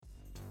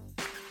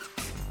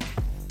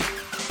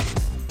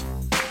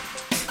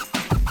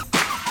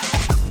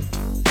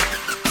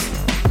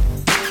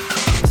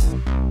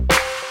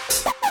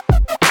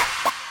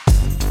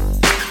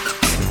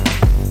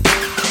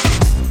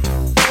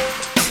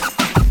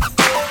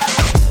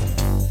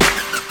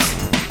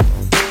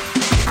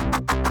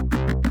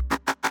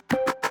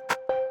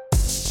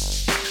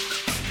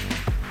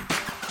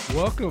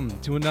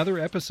Welcome to another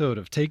episode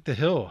of Take the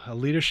Hill, a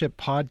leadership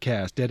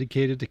podcast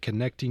dedicated to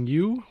connecting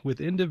you with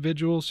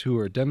individuals who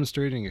are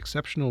demonstrating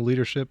exceptional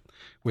leadership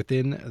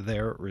within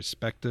their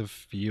respective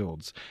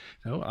fields.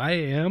 Now, I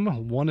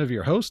am one of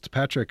your hosts,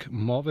 Patrick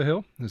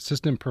Mulvihill,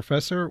 assistant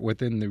professor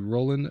within the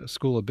Roland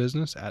School of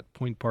Business at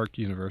Point Park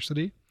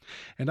University.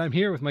 And I'm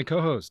here with my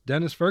co-host,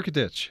 Dennis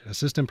Verkatich,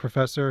 assistant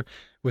professor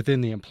within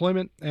the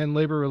Employment and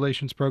Labor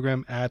Relations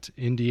program at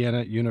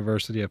Indiana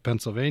University of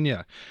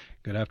Pennsylvania.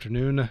 Good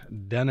afternoon,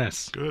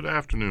 Dennis. Good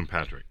afternoon,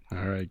 Patrick.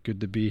 All right,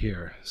 good to be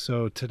here.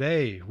 So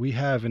today we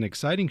have an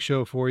exciting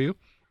show for you.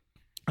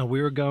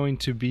 We are going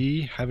to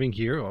be having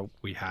here, or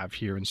we have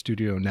here in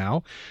studio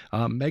now,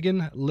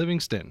 Megan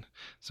Livingston.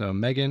 So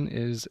Megan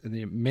is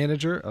the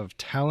manager of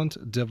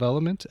talent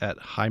development at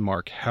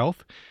Highmark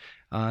Health.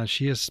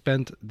 She has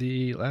spent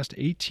the last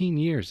 18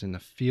 years in the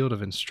field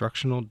of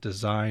instructional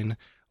design,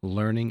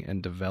 learning,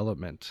 and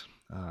development.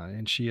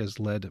 And she has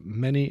led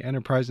many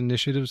enterprise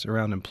initiatives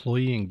around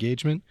employee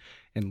engagement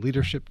and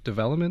leadership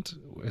development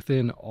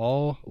within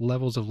all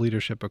levels of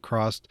leadership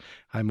across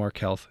Highmark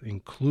Health,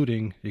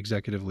 including the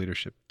executive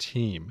leadership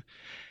team.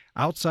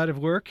 Outside of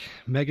work,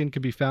 Megan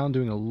can be found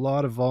doing a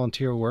lot of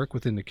volunteer work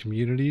within the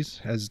communities,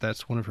 as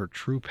that's one of her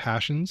true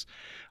passions.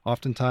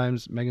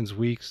 Oftentimes, Megan's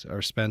weeks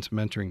are spent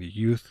mentoring the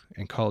youth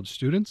and college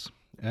students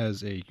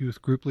as a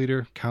youth group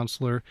leader,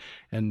 counselor,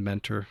 and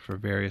mentor for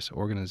various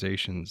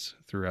organizations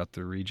throughout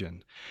the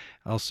region.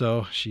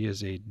 Also, she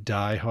is a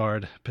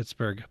diehard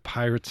Pittsburgh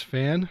Pirates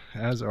fan,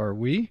 as are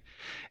we.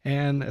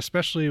 And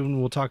especially when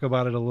we'll talk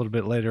about it a little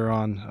bit later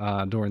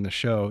on during the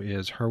show,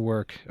 is her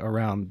work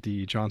around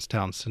the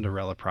Johnstown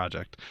Cinderella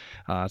Project.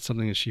 It's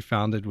something that she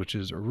founded, which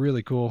is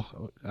really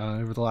cool.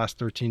 Over the last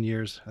 13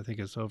 years, I think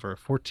it's over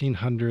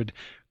 1,400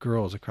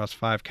 girls across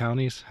 5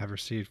 counties have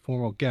received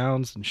formal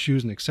gowns and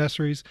shoes and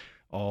accessories,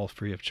 all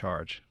free of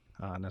charge.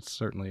 And that's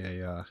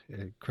certainly a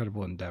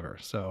credible endeavor.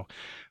 So,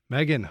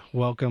 Megan,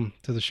 welcome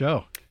to the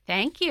show.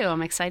 Thank you.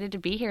 I'm excited to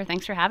be here.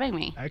 Thanks for having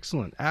me.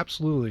 Excellent.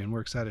 Absolutely. And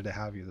we're excited to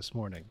have you this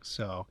morning.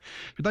 So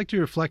we'd like to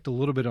reflect a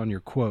little bit on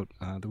your quote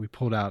that we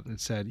pulled out. It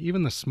said,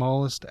 even the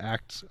smallest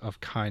acts of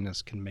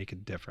kindness can make a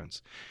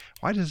difference.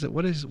 Why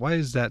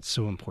is that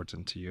so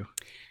important to you?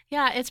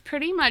 Yeah, it's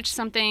pretty much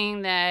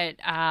something that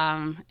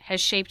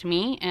has shaped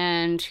me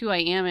and who I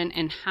am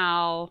and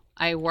how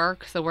I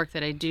work, the work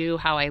that I do,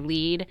 how I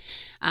lead.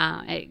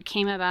 It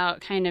came about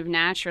kind of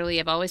naturally.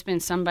 I've always been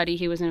somebody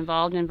who was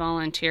involved in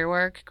volunteer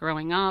work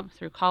growing up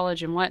through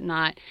college and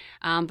whatnot.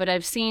 But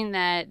I've seen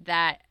that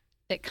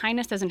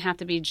kindness doesn't have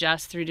to be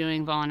just through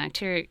doing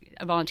volunteer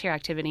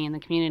activity in the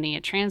community.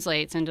 It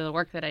translates into the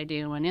work that I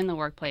do and in the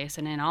workplace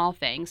and in all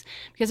things,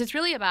 because it's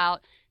really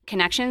about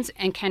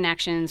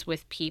connections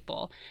with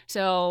people.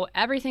 So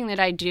everything that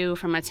I do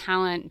from a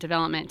talent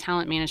development,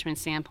 talent management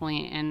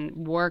standpoint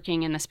and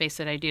working in the space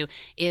that I do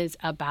is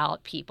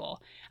about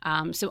people.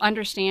 So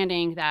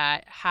understanding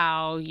that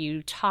how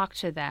you talk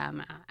to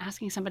them,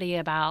 asking somebody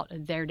about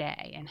their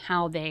day and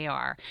how they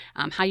are,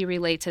 how you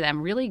relate to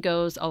them really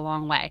goes a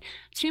long way.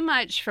 Too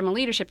much from a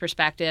leadership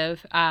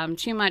perspective,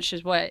 too much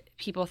is what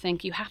people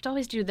think. You have to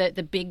always do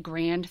the big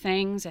grand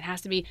things. It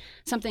has to be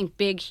something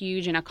big,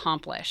 huge, and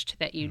accomplished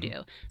that you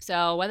do.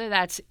 So whether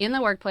that's in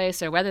the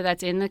workplace or whether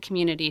that's in the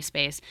community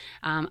space,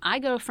 I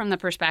go from the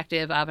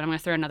perspective of, and I'm going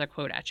to throw another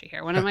quote at you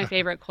here. One of my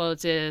favorite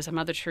quotes is a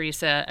Mother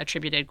Teresa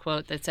attributed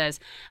quote that says,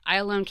 "I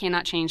alone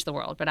cannot change the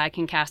world, but I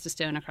can cast a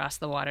stone across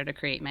the water to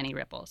create many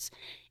ripples."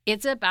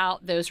 It's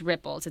about those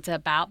ripples. It's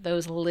about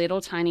those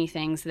little tiny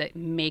things that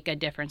make a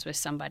difference with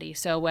somebody.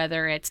 So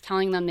whether it's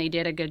telling them they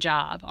did a good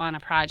job on a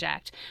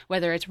project,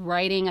 whether it's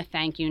writing a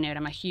thank you note.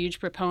 I'm a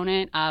huge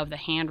proponent of the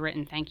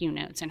handwritten thank you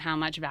notes and how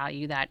much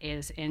value that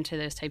is into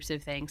those types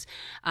of things.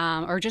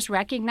 Or just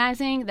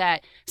recognizing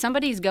that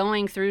somebody's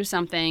going through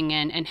something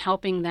and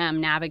helping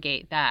them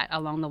navigate that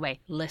along the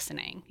way.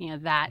 Listening,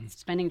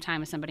 spending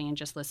time with somebody and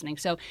just listening.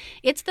 So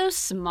it's those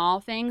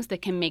small things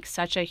that can make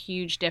such a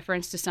huge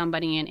difference to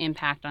somebody and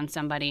impact on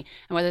somebody,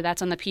 and whether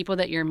that's on the people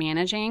that you're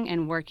managing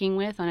and working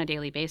with on a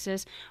daily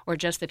basis or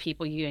just the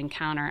people you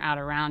encounter out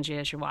around you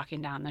as you're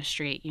walking down the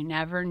street. You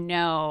never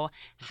know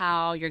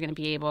how you're going to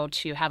be able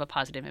to have a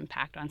positive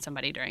impact on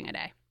somebody during a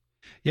day.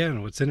 Yeah,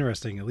 and what's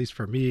interesting, at least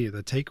for me,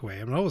 the takeaway,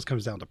 it always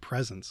comes down to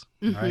presence,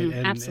 right?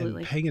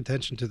 Absolutely. And paying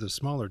attention to the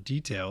smaller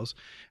details.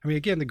 I mean,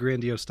 again, the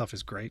grandiose stuff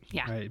is great,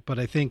 right? But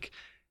I think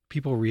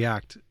people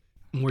react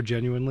more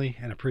genuinely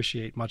and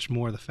appreciate much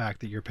more the fact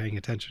that you're paying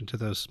attention to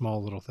those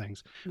small little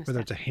things, whether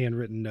it's a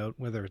handwritten note,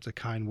 whether it's a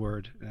kind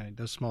word.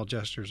 Those small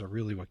gestures are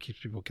really what keeps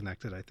people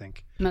connected, I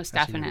think. Most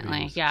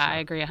definitely. Yeah, so. I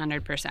agree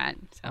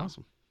 100%. So.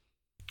 Awesome.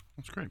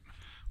 That's great.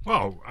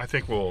 Well, I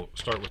think we'll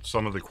start with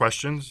some of the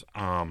questions.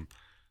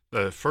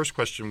 The first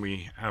question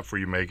we have for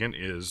you, Megan,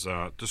 is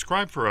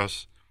describe for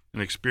us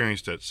an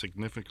experience that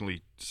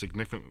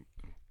significant.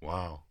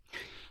 Wow.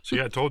 See,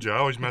 I told you, I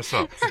always mess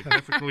up.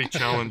 Significantly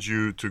challenge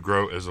you to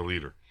grow as a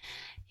leader.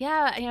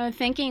 Yeah,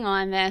 thinking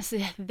on this,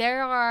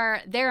 there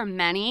are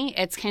many.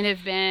 It's kind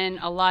of been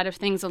a lot of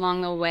things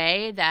along the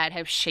way that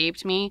have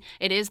shaped me.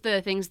 It is the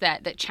things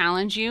that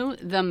challenge you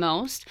the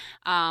most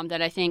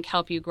that I think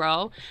help you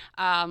grow.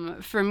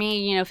 For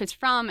me, if it's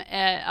from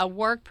a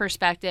work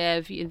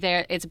perspective,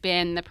 it's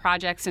been the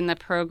projects and the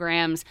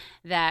programs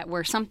that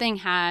where something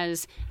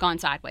has gone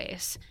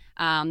sideways.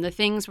 The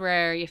things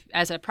where,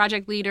 as a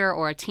project leader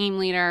or a team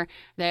leader,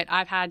 that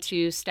I've had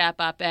to step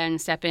in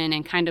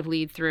and kind of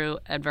lead through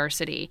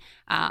adversity.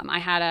 I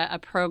had a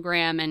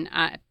program, and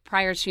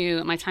prior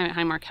to my time at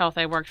Highmark Health,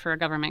 I worked for a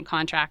government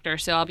contractor,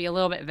 so I'll be a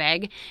little bit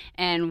vague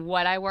in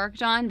what I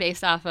worked on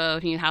based off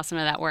of how some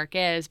of that work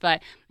is.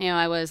 But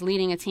I was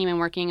leading a team and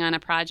working on a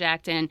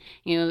project, and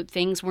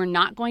things were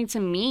not going to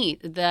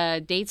meet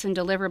the dates and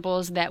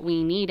deliverables that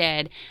we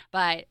needed.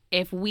 But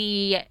if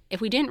we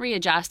didn't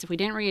readjust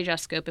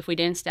scope, if we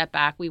didn't step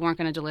back, we weren't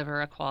going to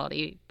deliver a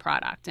quality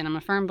product. And I'm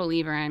a firm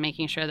believer in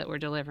making sure that we're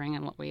delivering,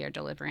 and what we are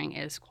delivering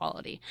is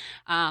quality.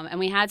 And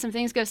we had some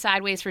things go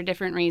sideways for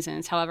different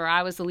reasons. However,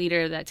 I was the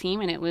leader of that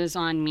team, and it was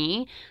on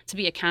me to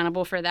be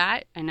accountable for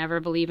that. I never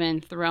believe in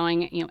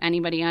throwing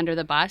anybody under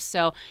the bus.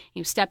 So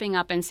stepping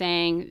up and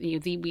saying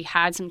we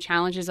had some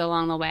challenges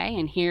along the way,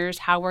 and here's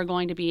how we're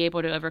going to be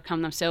able to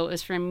overcome them. So it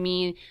was for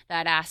me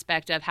that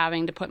aspect of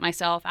having to put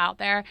myself out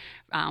there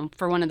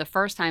for one of the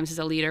first times as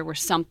a leader where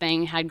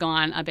something had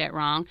gone a bit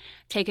wrong.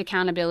 Take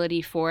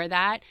accountability for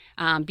that.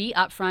 Be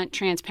upfront,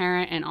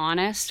 transparent, and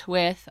honest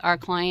with our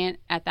client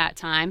at that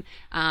time,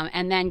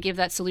 and then give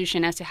that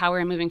solution as to how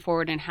we're moving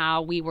forward and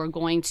how we were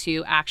going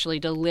to actually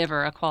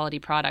deliver a quality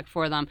product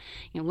for them.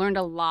 Learned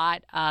a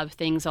lot of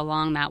things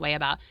along that way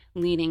about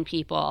leading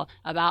people,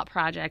 about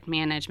project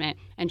management,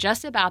 and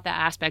just about the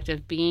aspect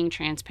of being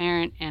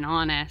transparent and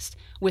honest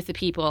with the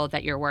people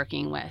that you're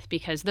working with,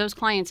 because those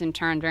clients in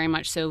turn very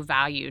much so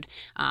valued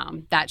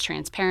that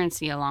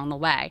transparency along the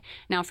way.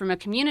 Now, from a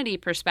community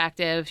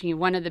perspective,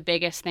 one of the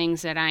biggest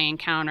things that I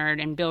encountered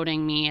in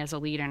building me as a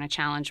leader and a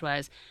challenge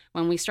was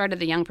when we started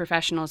the Young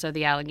Professionals of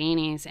the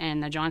Alleghenies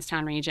and the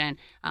Johnstown region.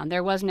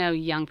 There was no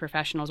Young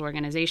Professionals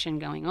organization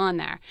going on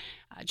there.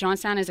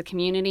 Johnstown is a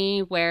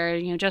community where,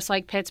 just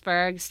like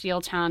Pittsburgh,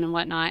 Steeltown and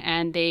whatnot,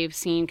 and they've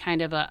seen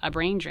kind of a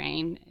brain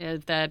drain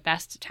of the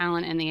best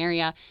talent in the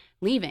area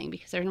leaving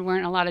because there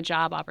weren't a lot of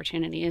job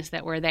opportunities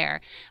that were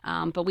there.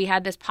 But we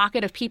had this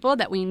pocket of people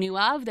that we knew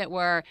of that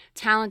were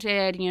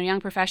talented,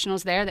 young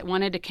professionals there that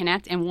wanted to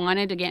connect and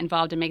wanted to get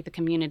involved and make the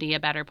community a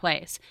better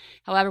place.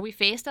 However, we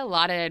faced a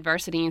lot of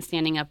adversity in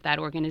standing up that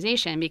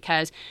organization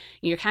because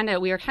we were kind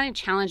of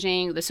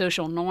challenging the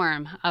social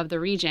norm of the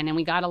region, and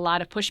we got a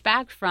lot of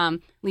pushback from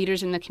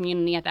leaders in the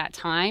community at that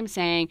time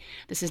saying,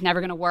 this is never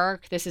going to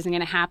work, this isn't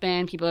going to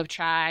happen, people have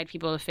tried,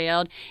 people have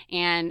failed.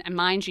 And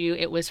mind you,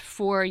 it was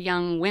 4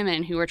 young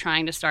women who were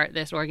trying to start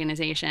this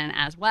organization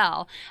as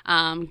well,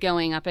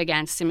 going up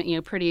against some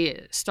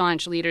pretty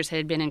staunch leaders who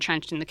had been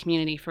entrenched in the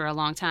community for a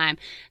long time.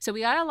 So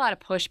we got a lot of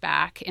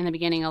pushback in the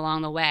beginning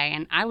along the way,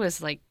 and I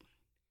was like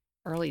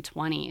early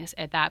 20s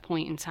at that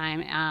point in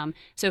time.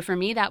 So for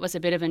me, that was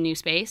a bit of a new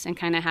space and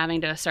kind of having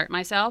to assert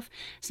myself,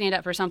 stand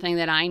up for something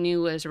that I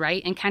knew was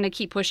right, and kind of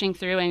keep pushing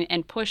through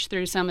and push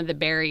through some of the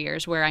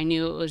barriers where I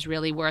knew it was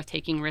really worth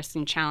taking risks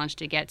and challenge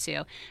to get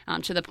to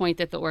the point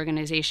that the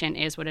organization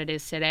is what it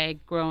is today,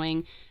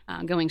 growing,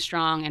 going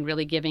strong, and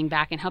really giving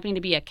back and helping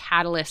to be a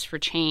catalyst for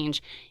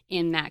change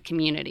in that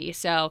community.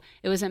 So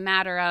it was a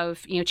matter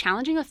of,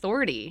 challenging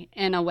authority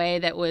in a way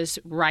that was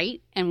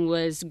right and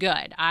was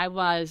good. I'm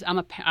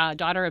a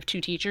daughter of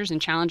 2 teachers,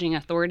 and challenging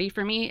authority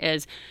for me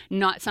is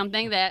not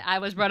something that I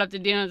was brought up to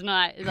do. It's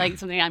not like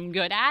something I'm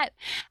good at.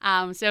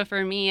 So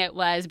for me, it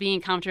was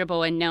being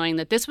comfortable and knowing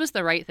that this was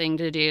the right thing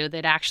to do,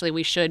 that actually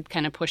we should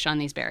kind of push on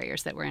these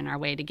barriers that were in our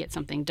way to get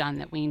something done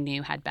that we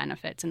knew had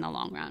benefits in the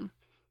long run.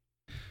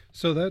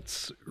 So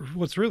that's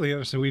what's really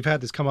interesting. We've had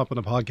this come up on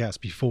a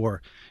podcast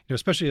before,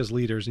 especially as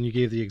leaders, and you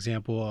gave the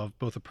example of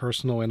both a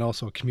personal and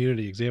also a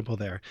community example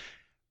there.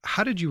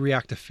 How did you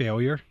react to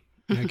failure?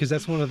 Because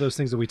that's one of those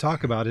things that we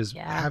talk about is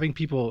having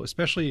people,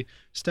 especially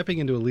stepping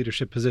into a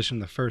leadership position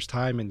the first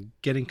time and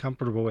getting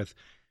comfortable with,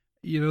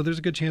 there's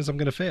a good chance I'm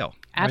going to fail.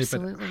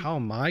 Absolutely. Right? But how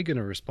am I going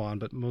to respond?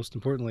 But most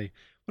importantly,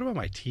 what about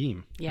my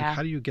team? Yeah.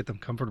 How do you get them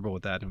comfortable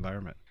with that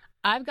environment?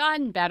 I've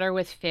gotten better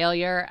with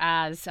failure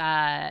as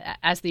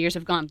the years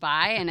have gone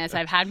by and as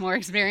I've had more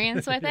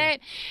experience with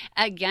it.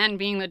 Again,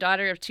 being the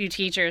daughter of 2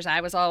 teachers, I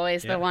was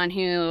always the one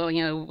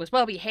who, was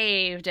well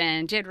behaved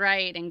and did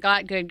right and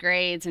got good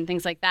grades and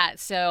things like that.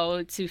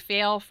 So to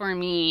fail for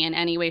me in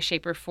any way,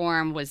 shape, or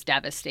form was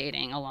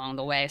devastating along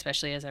the way,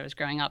 especially as I was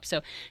growing up.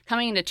 So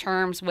coming into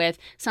terms with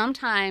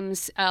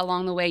sometimes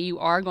along the way you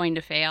are going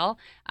to fail,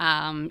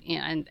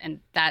 and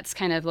that's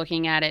kind of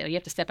looking at it. You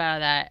have to step out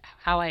of that.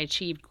 How I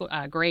achieved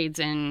grades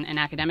in an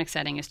academic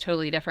setting is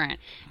totally different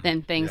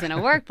than things in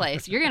a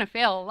workplace. You're going to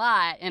fail a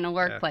lot in a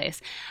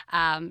workplace.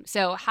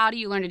 So how do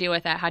you learn to deal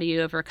with that? How do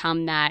you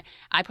overcome that?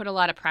 I put a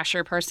lot of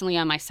pressure personally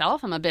on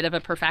myself. I'm a bit of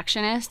a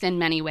perfectionist in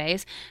many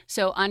ways.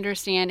 So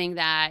understanding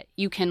that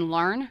you can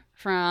learn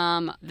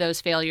from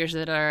those failures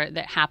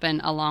that happen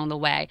along the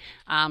way.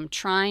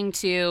 Trying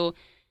to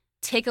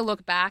take a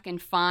look back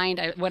and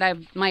find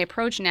my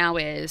approach now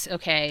is,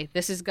 okay,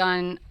 this has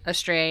gone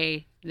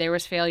astray. There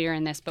was failure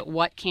in this, but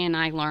what can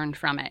I learn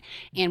from it?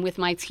 And with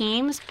my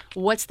teams,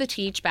 what's the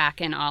teach back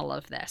in all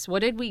of this? What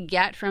did we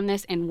get from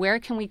this, and where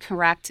can we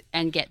correct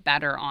and get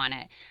better on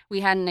it?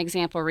 We had an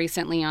example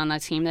recently on the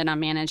team that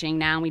I'm managing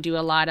now. We do a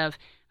lot of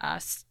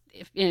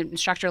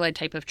instructor-led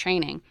type of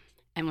training.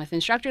 And with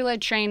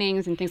instructor-led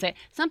trainings and things like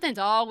something's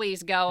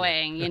always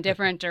going in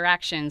different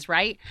directions,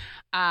 right?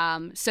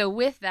 So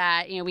with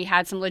that, we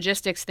had some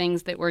logistics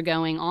things that were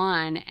going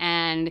on,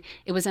 and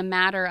it was a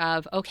matter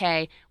of,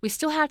 okay, we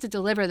still have to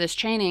deliver this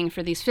training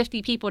for these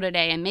 50 people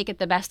today and make it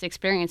the best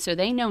experience so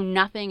they know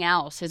nothing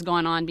else has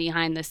gone on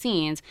behind the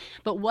scenes.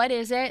 But what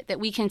is it that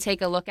we can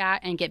take a look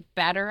at and get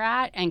better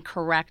at and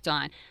correct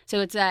on?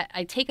 So it's that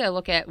I take a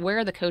look at where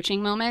are the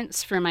coaching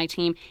moments for my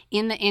team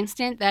in the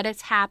instant that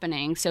it's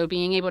happening. So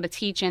being able to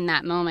teach in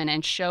that moment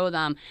and show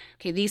them,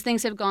 okay, these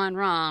things have gone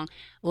wrong.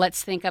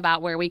 Let's think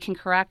about where we can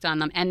correct on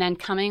them. And then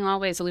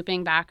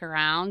looping back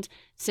around,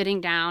 sitting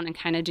down and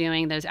kind of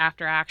doing those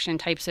after action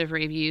types of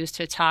reviews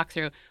to talk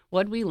through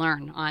what did we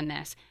learn on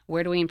this?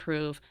 Where do we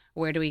improve?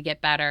 Where do we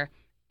get better?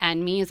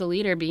 And me as a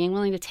leader being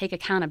willing to take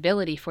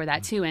accountability for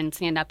that too and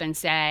stand up and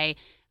say,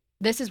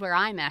 this is where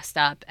I messed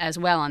up as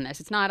well on this.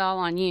 It's not all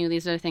on you.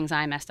 These are the things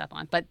I messed up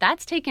on. But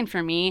that's taken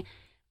for me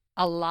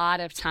a lot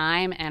of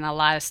time and a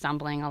lot of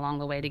stumbling along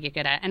the way to get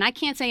good at it. And I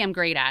can't say I'm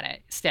great at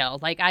it still.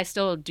 Like, I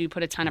still do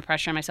put a ton of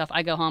pressure on myself.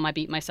 I go home, I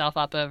beat myself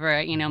up over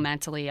it,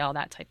 mentally, all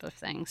that type of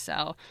thing.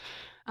 So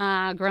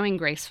growing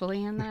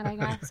gracefully in that, I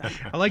guess.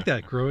 I like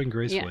that, growing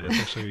gracefully. Yeah.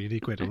 That's actually a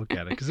unique way to look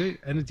at it.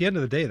 And at the end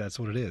of the day, that's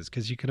what it is.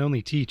 Because you can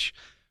only teach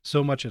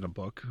so much in a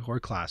book or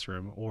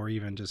classroom or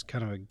even just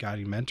kind of a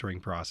guiding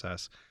mentoring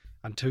process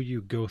until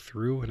you go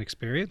through an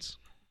experience,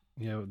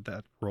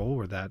 that role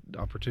or that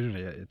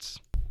opportunity. It's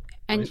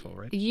and graceful,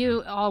 right?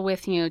 You all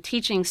with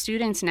teaching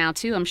students now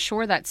too. I'm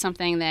sure that's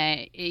something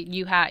that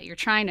you're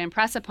trying to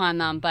impress upon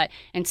them, but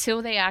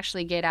until they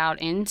actually get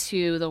out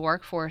into the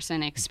workforce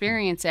and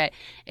experience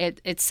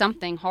it's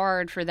something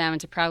hard for them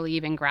to probably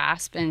even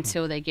grasp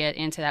until they get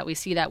into that. We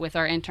see that with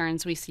our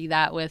interns. We see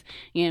that with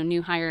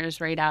new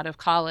hires right out of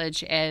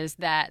college, is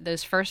that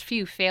those first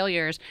few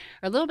failures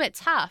are a little bit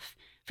tough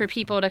for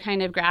people to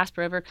kind of grasp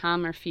or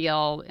overcome or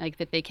feel like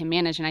that they can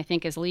manage. And I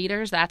think as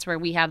leaders, that's where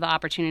we have the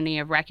opportunity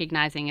of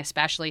recognizing,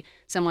 especially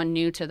someone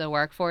new to the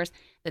workforce,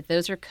 that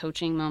those are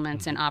coaching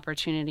moments and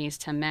opportunities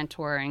to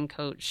mentor and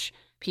coach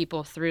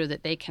people through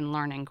that they can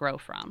learn and grow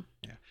from.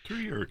 Yeah. Through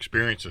your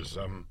experiences,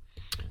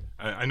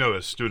 I know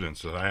as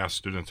students that I ask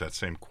students that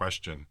same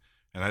question,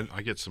 and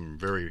I get some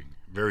very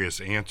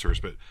various answers,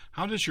 but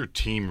how does your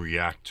team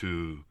react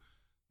to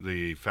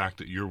the fact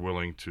that you're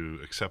willing to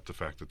accept the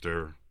fact that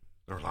they're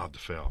allowed to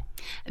fail?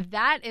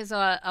 That is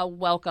a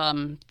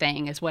welcome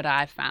thing, is what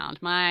I've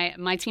found.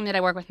 My team that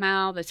I work with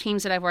now, the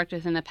teams that I've worked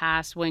with in the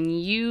past, when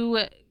you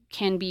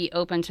can be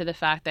open to the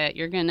fact that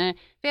you're going to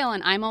fail,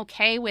 and I'm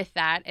okay with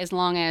that as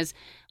long as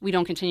we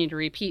don't continue to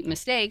repeat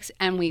mistakes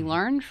and we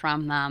learn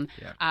from them.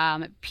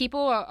 Yeah.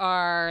 People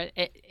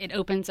it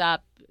opens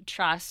up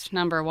trust,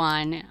 number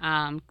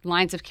one,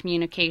 lines of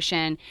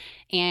communication,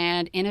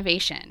 and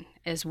innovation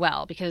as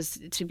well, because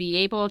to be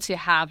able to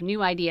have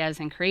new ideas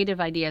and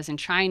creative ideas and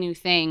try new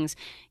things,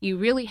 you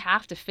really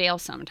have to fail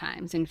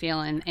sometimes and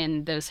fail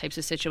in those types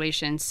of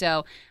situations.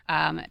 So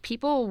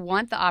people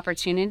want the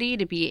opportunity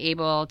to be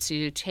able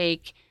to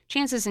take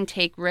chances and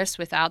take risks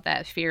without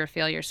that fear of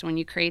failure. So when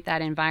you create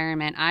that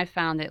environment, I've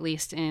found, at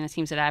least in the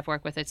teams that I've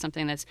worked with, it's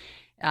something that's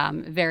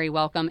very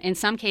welcome. In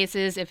some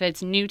cases, if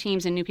it's new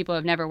teams and new people who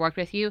have never worked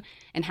with you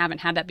and haven't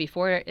had that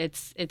before,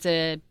 it's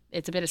a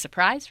bit of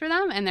surprise for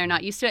them, and they're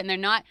not used to it, and they're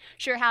not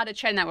sure how to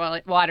tread in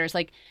that waters.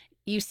 Like,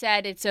 you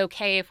said it's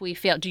okay if we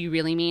fail. Do you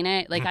really mean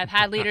it? Like, I've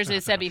had leaders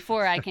that said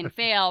before, I can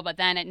fail, but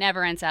then it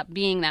never ends up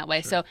being that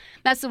way. Sure. So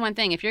that's the one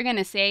thing. If you're going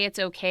to say it's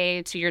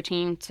okay to your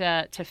team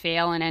to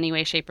fail in any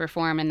way, shape, or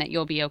form, and that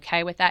you'll be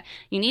okay with that,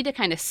 you need to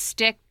kind of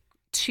stick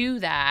to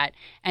that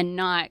and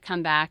not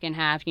come back and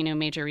have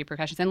major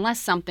repercussions unless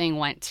something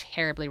went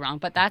terribly wrong.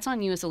 But that's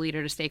on you as a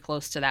leader to stay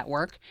close to that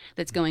work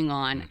that's going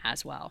on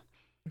as well.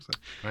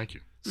 Thank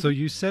you. So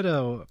you said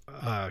a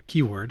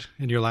keyword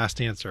in your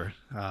last answer,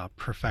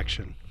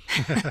 perfection.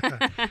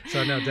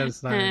 So no,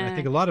 Dennis and I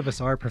think a lot of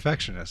us are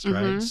perfectionists,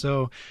 right? Mm-hmm.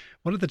 So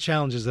one of the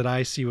challenges that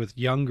I see with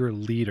younger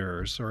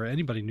leaders or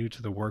anybody new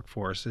to the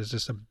workforce is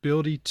this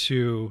ability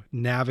to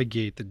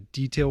navigate the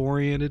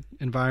detail-oriented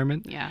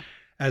environment. Yeah.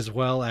 As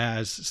well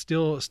as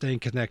still staying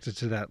connected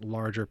to that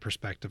larger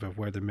perspective of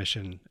where the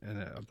mission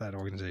of that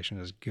organization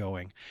is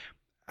going.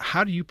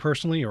 How do you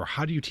personally, or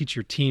how do you teach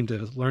your team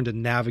to learn to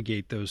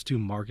navigate those two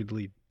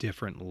markedly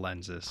different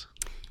lenses?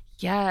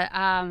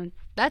 Yeah,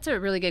 that's a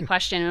really good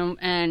question,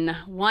 and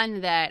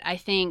one that I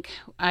think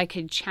I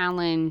could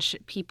challenge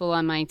people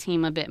on my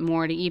team a bit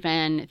more to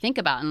even think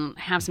about and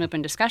have some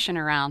open discussion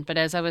around. But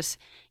as I was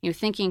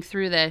thinking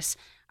through this,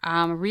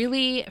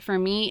 Really, for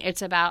me,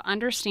 it's about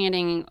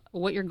understanding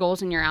what your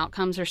goals and your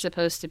outcomes are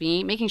supposed to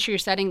be, making sure you're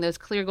setting those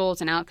clear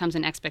goals and outcomes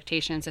and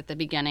expectations at the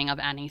beginning of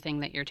anything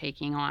that you're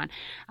taking on,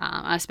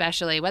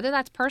 especially whether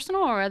that's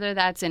personal or whether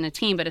that's in a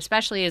team, but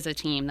especially as a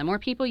team. The more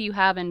people you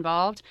have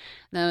involved,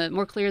 the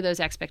more clear those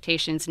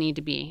expectations need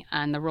to be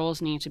and the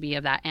roles need to be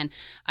of that. And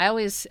I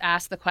always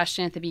ask the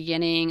question at the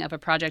beginning of a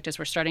project as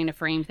we're starting to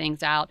frame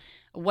things out,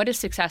 what does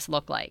success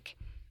look like?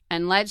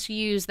 And let's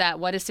use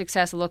that, what does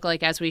success look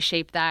like as we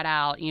shape that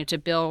out, to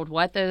build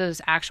what those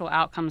actual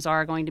outcomes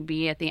are going to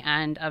be at the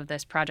end of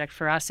this project.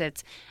 For us,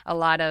 it's a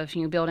lot of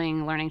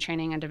building learning,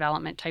 training, and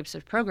development types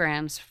of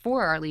programs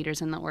for our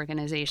leaders in the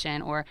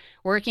organization, or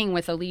working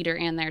with a leader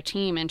and their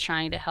team and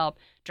trying to help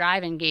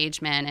drive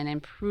engagement and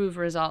improve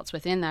results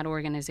within that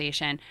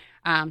organization.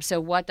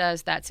 So what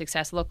does that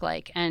success look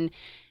like?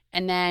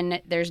 And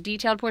then there's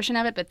detailed portion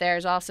of it, but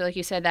there's also, like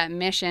you said, that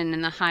mission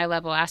and the high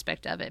level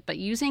aspect of it. But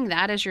using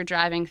that as your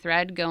driving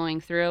thread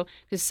going through,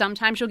 because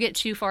sometimes you'll get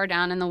too far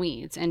down in the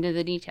weeds into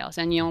the details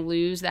and you'll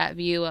lose that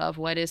view of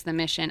what is the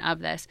mission of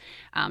this.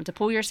 To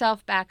pull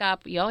yourself back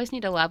up, you always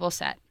need to level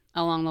set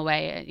along the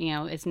way.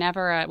 It's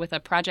never with a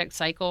project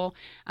cycle.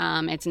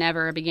 It's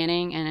never a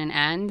beginning and an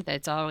end.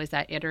 It's always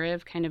that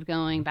iterative kind of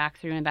going back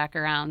through and back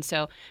around.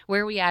 So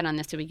where are we at on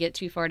this? Do we get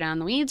too far down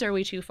the weeds? Are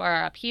we too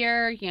far up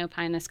here?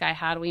 Pie in the sky,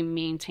 how do we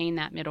maintain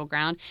that middle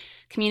ground?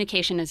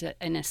 Communication is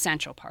an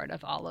essential part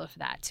of all of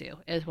that too,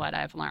 is what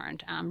I've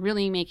learned.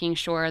 Really making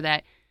sure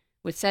that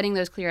with setting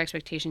those clear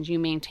expectations, you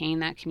maintain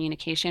that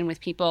communication with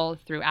people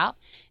throughout,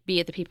 be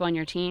it the people on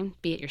your team,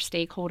 be it your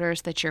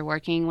stakeholders that you're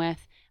working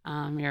with,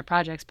 your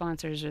project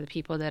sponsors or the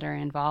people that are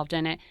involved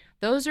in it.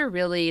 Those are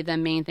really the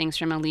main things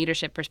from a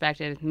leadership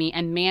perspective,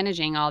 and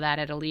managing all that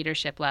at a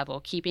leadership level,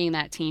 keeping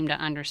that team to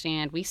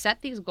understand we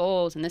set these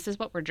goals and this is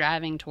what we're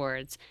driving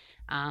towards.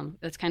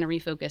 Let's kind of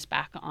refocus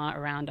back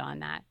around on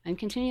that and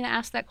continue to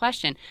ask that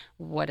question.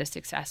 What does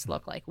success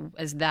look like?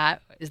 Is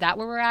that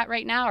where we're at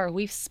right now, or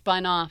we've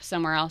spun off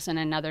somewhere else in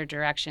another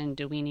direction?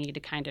 Do we need to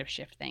kind of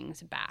shift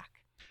things back?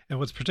 And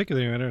what's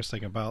particularly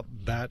interesting about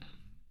that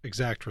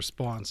exact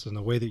response and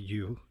the way that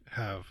you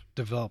have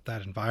developed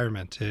that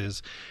environment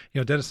is,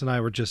 Dennis and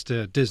I were just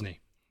at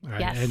Disney,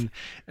 right? Yes.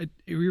 And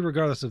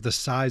regardless of the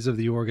size of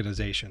the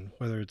organization,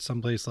 whether it's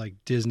someplace like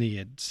Disney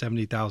at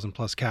 70,000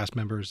 plus cast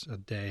members a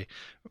day,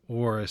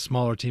 or a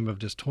smaller team of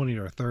just 20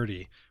 or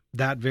 30,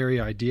 that very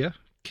idea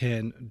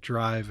can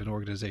drive an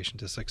organization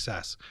to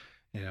success.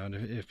 And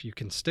if you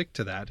can stick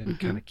to that and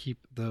kind of keep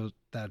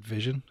that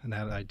vision and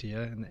that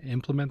idea and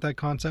implement that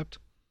concept,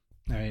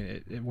 I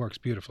mean, it works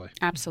beautifully.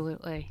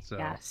 Absolutely. So,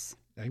 yes.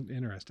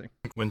 Interesting.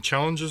 When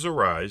challenges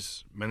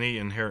arise, many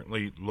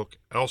inherently look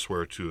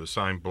elsewhere to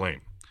assign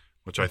blame,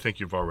 which I think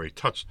you've already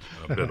touched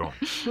a bit on.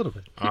 A little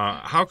bit.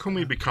 How can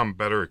we become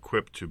better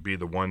equipped to be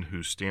the one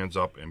who stands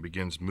up and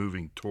begins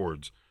moving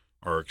towards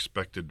our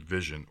expected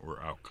vision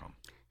or outcome?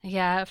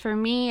 Yeah, for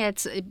me,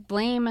 it's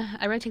blame.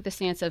 I really take the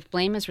stance of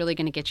blame is really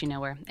going to get you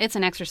nowhere. It's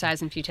an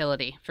exercise in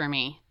futility for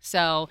me.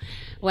 So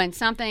when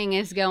something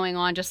is going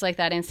on, just like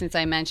that instance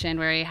I mentioned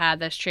where we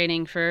had this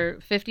training for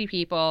 50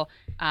 people,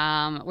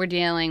 we're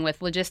dealing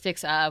with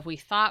logistics of we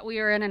thought we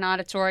were in an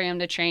auditorium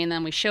to train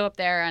them. We show up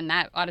there and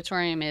that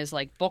auditorium is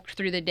like booked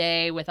through the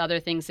day with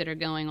other things that are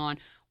going on.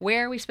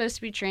 Where are we supposed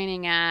to be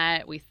training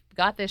at? We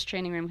got this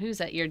training room. Who's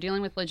that? You're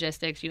dealing with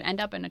logistics. You end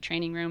up in a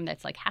training room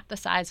that's like half the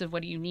size of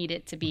what you need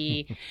it to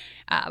be.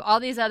 All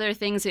these other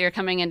things that are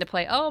coming into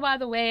play. Oh, by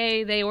the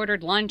way, they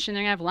ordered lunch and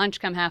they're going to have lunch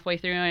come halfway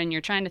through, and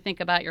you're trying to think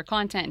about your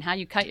content and how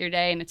you cut your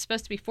day. And it's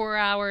supposed to be 4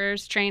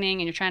 hours training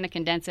and you're trying to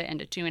condense it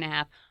into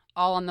 2.5,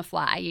 all on the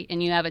fly.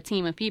 And you have a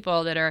team of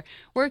people that are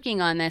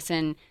working on this,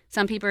 and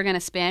some people are going to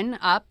spin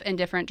up in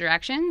different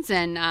directions,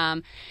 and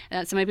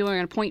some people are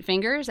going to point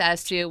fingers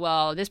as to,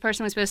 well, this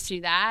person was supposed to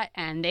do that,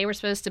 and they were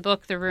supposed to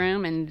book the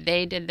room, and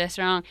they did this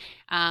wrong.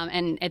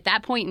 And at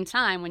that point in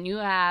time, when you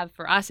have,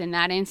 for us in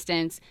that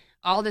instance,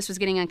 all this was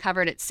getting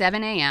uncovered at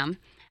 7 a.m.,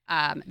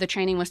 the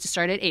training was to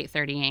start at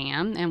 8:30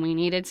 a.m., and we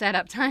needed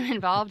setup time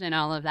involved in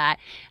all of that.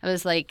 It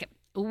was like,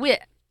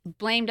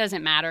 blame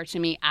doesn't matter to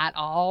me at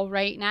all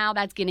right now.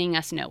 That's getting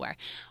us nowhere.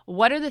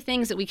 What are the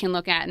things that we can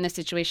look at in this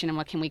situation, and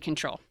what can we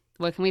control?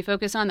 What can we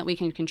focus on that we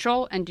can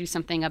control and do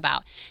something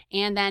about?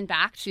 And then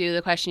back to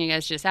the question you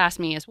guys just asked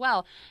me as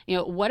well,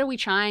 what are we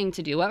trying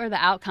to do? What are the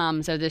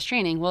outcomes of this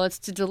training? Well, it's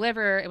to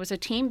deliver, it was a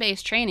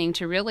team-based training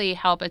to really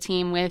help a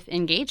team with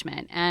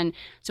engagement. And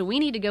so we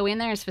need to go in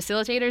there as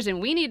facilitators,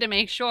 and we need to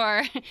make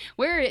sure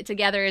we're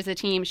together as a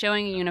team,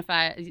 showing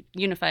a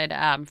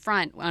unified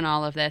front on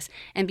all of this,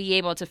 and be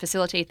able to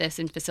facilitate this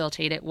and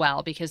facilitate it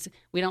well, because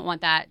we don't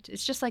want that.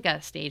 It's just like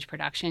a stage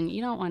production.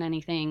 You don't want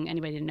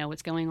anybody to know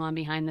what's going on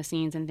behind the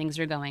scenes and things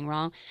are going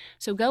wrong.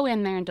 So go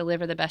in there and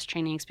deliver the best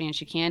training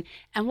experience you can,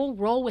 and we'll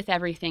roll with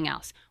everything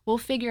else. We'll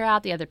figure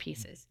out the other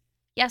pieces.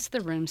 Yes,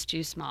 the room's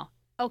too small.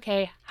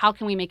 Okay, how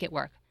can we make it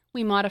work?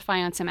 We modify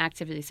on some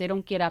activities. They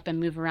don't get up and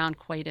move around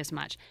quite as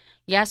much.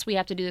 Yes, we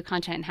have to do the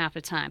content in half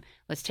the time.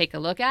 Let's take a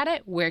look at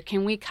it. Where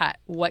can we cut?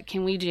 What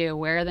can we do?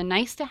 Where are the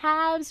nice to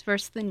haves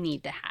versus the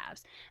need to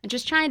haves? And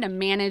just trying to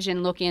manage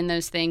and look in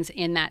those things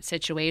in that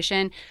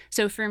situation.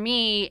 So for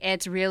me,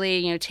 it's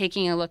really,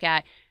 taking a look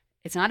at,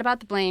 it's not about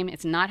the blame.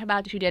 It's not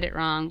about who did it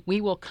wrong. We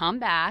will come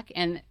back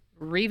and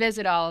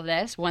revisit all of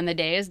this when the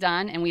day is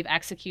done and we've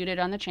executed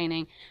on the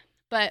training.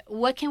 But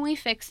what can we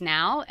fix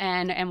now,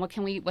 and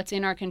what's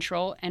in our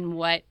control and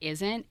what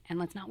isn't? And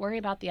let's not worry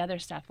about the other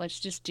stuff. Let's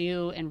just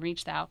do and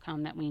reach the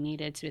outcome that we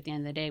needed to at the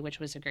end of the day, which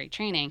was a great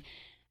training.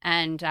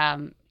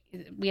 And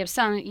we have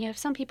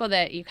some people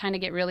that you kind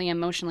of get really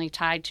emotionally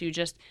tied to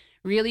just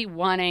really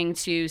wanting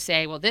to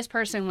say, well, this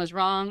person was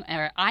wrong,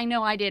 or I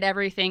know I did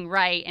everything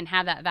right, and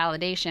have that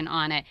validation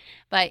on it.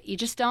 But you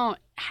just don't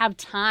have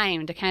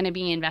time to kind of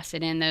be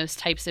invested in those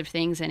types of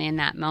things and in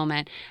that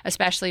moment,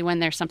 especially when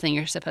there's something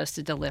you're supposed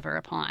to deliver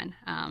upon.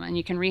 And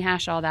you can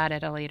rehash all that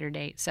at a later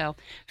date. So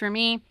for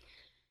me,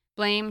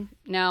 blame,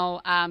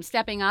 no.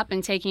 Stepping up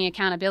and taking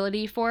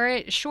accountability for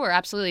it, sure,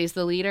 absolutely. As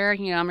the leader,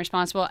 I'm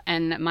responsible,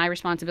 and my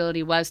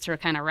responsibility was to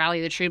kind of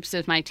rally the troops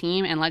of my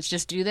team, and let's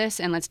just do this,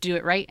 and let's do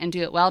it right and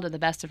do it well to the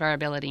best of our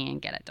ability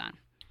and get it done.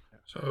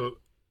 So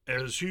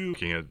as you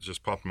looking at,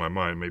 just popped in my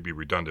mind, maybe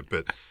redundant,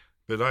 but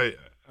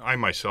I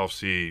myself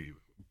see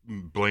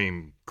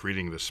blame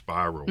creating the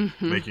spiral,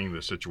 making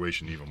the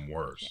situation even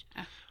worse.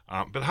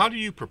 Yeah. But how do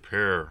you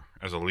prepare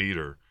as a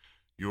leader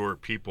your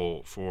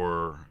people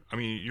for,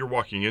 you're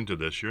walking into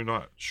this, you're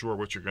not sure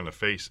what you're going to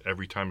face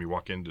every time you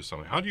walk into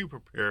something. How do you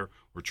prepare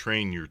or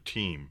train your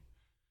team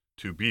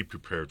to be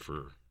prepared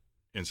for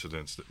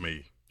incidents that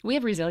may... We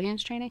have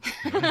resilience training.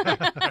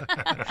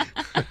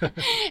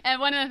 And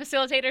one of the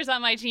facilitators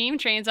on my team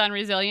trains on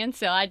resilience.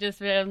 So I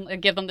just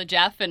give them the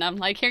Jeff and I'm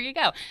like, here you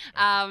go.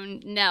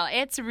 No,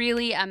 it's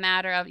really a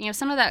matter of,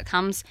 some of that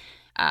comes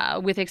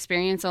with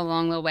experience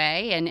along the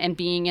way and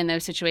being in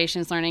those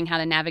situations, learning how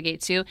to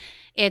navigate too.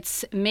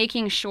 It's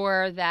making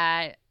sure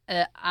that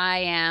I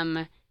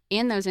am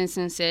in those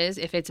instances.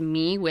 If it's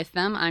me with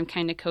them, I'm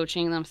kind of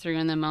coaching them through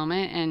in the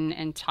moment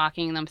and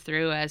talking them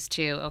through as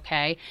to,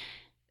 okay,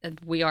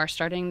 we are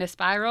starting to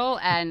spiral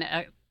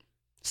and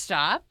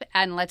stop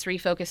and let's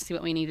refocus, see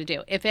what we need to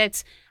do. If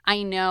it's,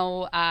 I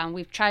know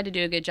we've tried to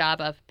do a good job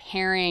of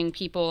pairing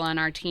people on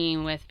our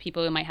team with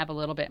people who might have a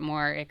little bit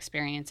more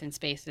experience in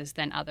spaces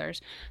than others.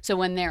 So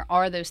when there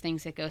are those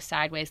things that go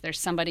sideways, there's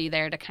somebody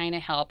there to kind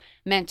of help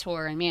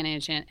mentor and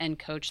manage and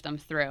coach them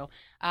through.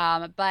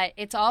 But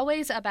it's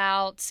always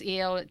about,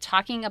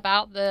 talking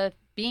about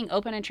being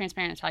open and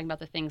transparent and talking about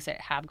the things that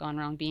have gone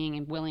wrong,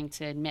 being willing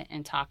to admit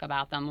and talk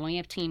about them. When we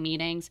have team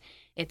meetings,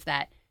 it's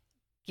that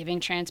giving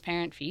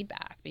transparent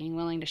feedback, being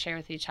willing to share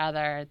with each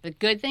other the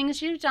good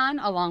things you've done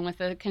along with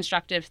the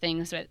constructive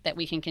things that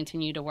we can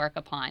continue to work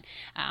upon.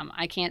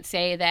 I can't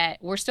say that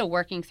we're still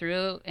working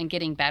through and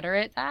getting better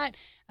at that.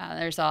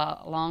 There's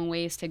a long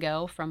ways to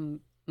go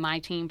from my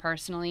team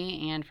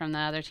personally and from the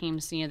other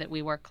teams that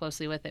we work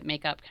closely with that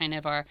make up kind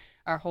of our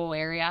whole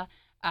area.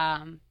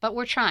 But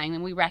we're trying,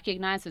 and we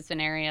recognize it's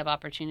an area of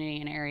opportunity,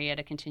 an area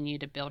to continue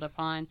to build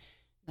upon.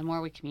 The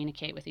more we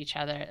communicate with each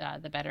other,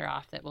 the better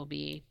off that we'll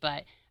be.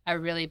 But I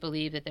really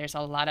believe that there's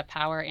a lot of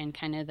power in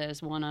kind of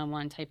those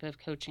one-on-one type of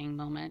coaching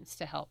moments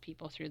to help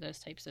people through those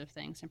types of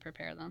things and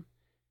prepare them.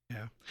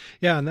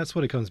 Yeah, and that's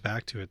what it comes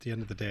back to at the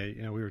end of the day.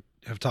 We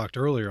have talked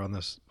earlier on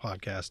this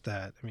podcast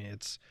that,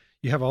 it's,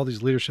 you have all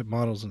these leadership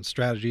models and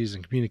strategies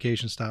and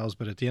communication styles,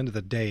 but at the end of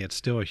the day, it's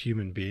still a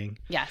human being.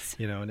 Yes.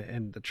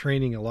 And the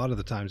training a lot of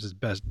the times is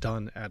best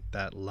done at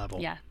that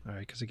level. Yeah. All right.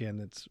 Because again,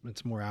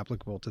 it's more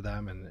applicable to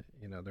them, and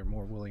they're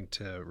more willing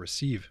to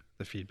receive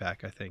the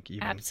feedback, I think,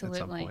 even Absolutely.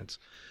 at some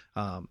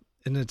points.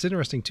 And it's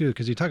interesting too,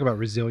 because you talk about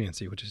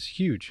resiliency, which is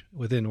huge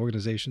within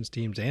organizations,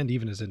 teams, and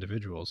even as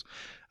individuals,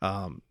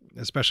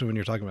 especially when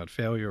you're talking about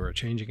failure or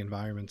changing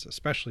environments,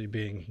 especially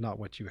being not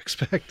what you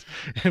expect.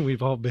 And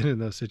we've all been in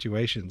those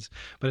situations.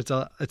 But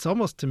it's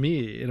almost, to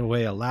me, in a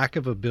way, a lack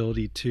of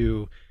ability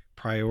to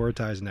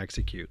prioritize and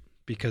execute.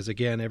 Because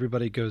again,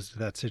 everybody goes to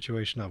that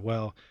situation of,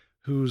 well,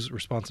 whose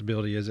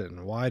responsibility is it,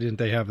 and why didn't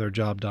they have their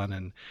job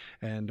done,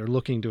 and they're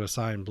looking to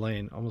assign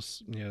blame,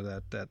 almost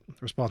that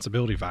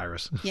responsibility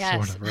virus.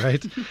 Yes. Sort of,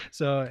 right?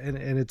 So and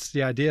it's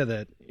the idea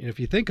that if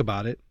you think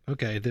about it,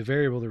 okay, the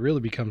variable that really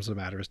becomes the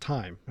matter is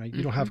time, right?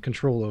 You don't have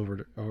control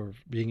over or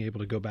being able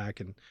to go back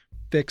and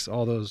fix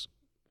all those,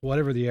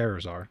 whatever the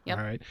errors are. Yep.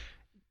 All right,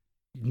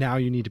 now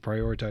you need to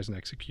prioritize and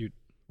execute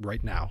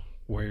right now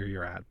where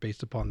you're at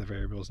based upon the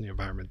variables in the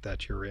environment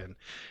that you're in.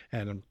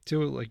 And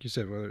until, like you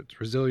said, whether it's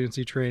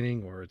resiliency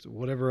training or it's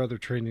whatever other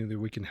training that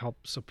we can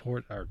help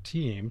support our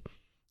team,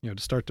 to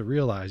start to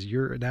realize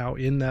you're now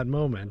in that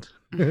moment.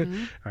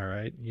 All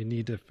right. You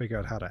need to figure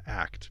out how to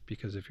act,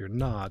 because if you're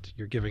not,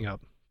 you're giving up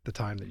the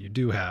time that you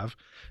do have.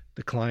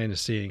 The client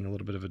is seeing a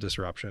little bit of a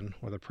disruption,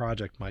 or the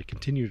project might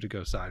continue to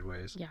go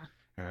sideways. Yeah.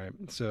 All right.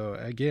 So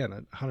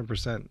again,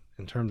 100%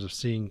 in terms of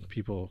seeing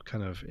people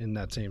kind of in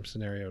that same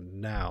scenario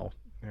now.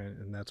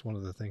 And that's one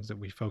of the things that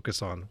we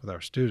focus on with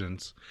our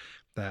students,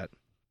 that,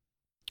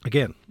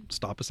 again,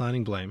 stop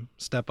assigning blame,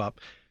 step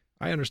up.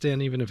 I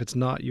understand even if it's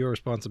not your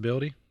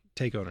responsibility,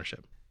 take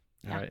ownership.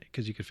 All Yeah. right,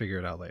 because you could figure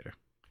it out later.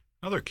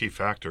 Another key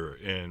factor,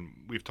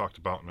 and we've talked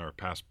about in our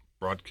past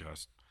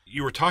broadcast,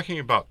 you were talking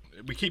about,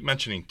 we keep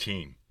mentioning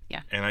team.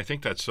 Yeah. And I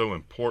think that's so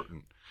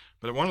important.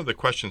 But one of the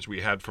questions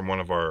we had from one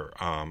of our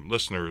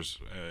listeners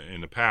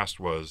in the past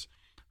was,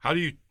 how do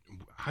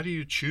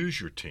you choose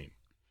your team?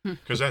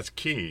 Because that's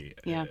key,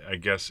 Yeah. I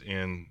guess,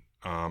 in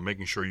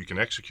making sure you can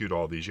execute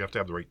all these. You have to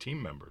have the right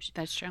team members.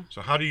 That's true.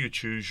 So how do you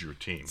choose your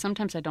team?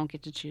 Sometimes I don't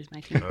get to choose my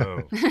team.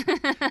 Oh,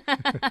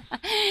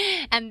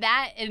 And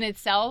that in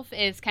itself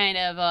is kind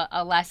of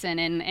a lesson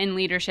in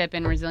leadership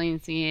and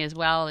resiliency as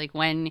well. Like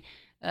when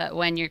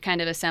you're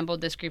kind of assembled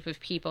this group of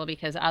people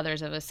because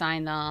others have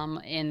assigned them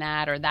in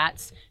that, or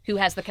that's who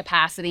has the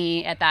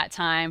capacity at that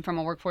time from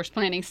a workforce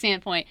planning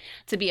standpoint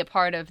to be a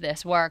part of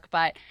this work.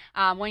 But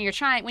when you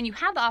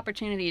have the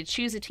opportunity to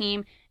choose a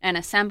team and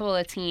assemble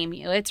a team,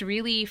 it's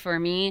really, for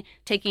me,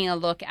 taking a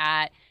look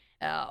at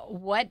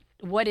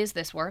what is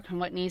this work and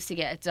what needs to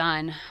get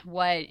done.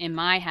 What in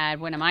my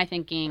head, what am I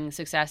thinking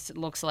success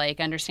looks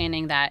like?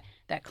 Understanding that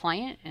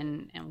client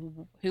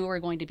and who we're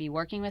going to be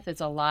working with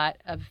is a lot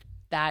of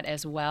that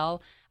as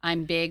well.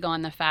 I'm big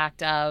on the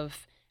fact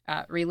of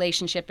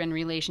relationship and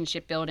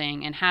relationship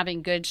building, and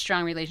having good,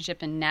 strong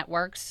relationship and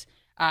networks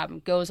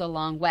goes a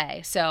long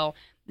way. So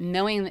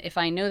knowing, if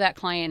I know that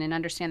client and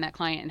understand that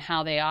client and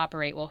how they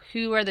operate, well,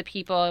 who are the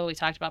people, we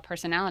talked about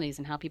personalities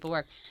and how people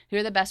work, who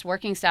are the best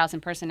working styles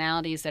and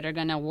personalities that are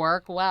going to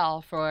work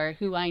well for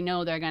who I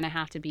know they're going to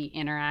have to be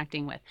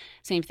interacting with.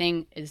 Same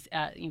thing is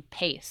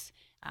pace.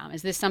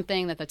 Is this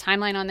something that the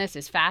timeline on this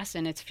is fast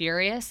and it's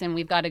furious and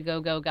we've got to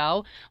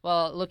go?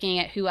 Well, looking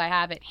at who I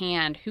have at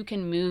hand, who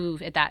can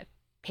move at that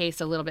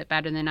pace a little bit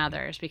better than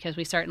others, because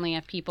we certainly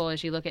have people,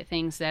 as you look at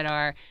things that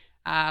are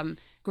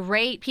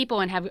great people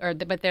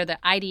but they're the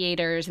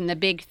ideators and the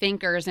big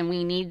thinkers, and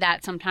we need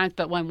that sometimes.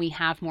 But when we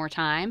have more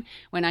time,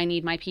 when I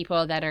need my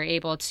people that are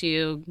able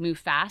to move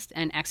fast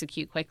and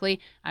execute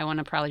quickly, I want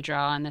to probably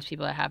draw on those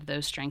people that have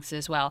those strengths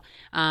as well.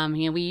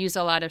 We use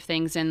a lot of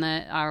things in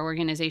our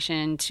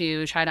organization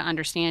to try to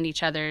understand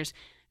each other's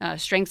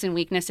strengths and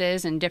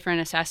weaknesses and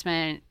different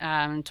assessment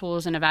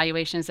tools and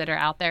evaluations that are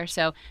out there.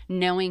 So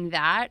knowing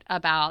that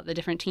about the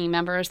different team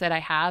members that I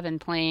have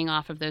and playing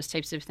off of those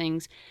types of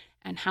things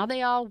and how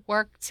they all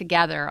work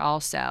together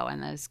also,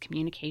 and those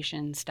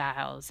communication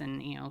styles,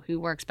 and who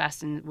works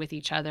best with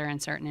each other in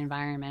certain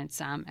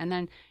environments, and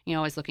then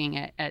always looking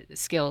at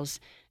skills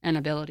and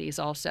abilities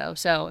also.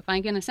 So if I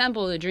can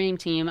assemble a dream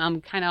team,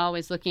 I'm kind of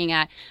always looking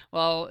at,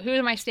 well, who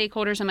are my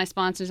stakeholders and my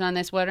sponsors on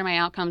this? What are my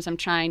outcomes I'm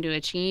trying to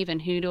achieve?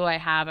 And who do I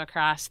have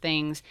across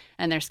things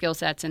and their skill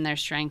sets and their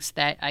strengths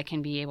that I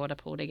can be able to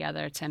pull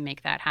together to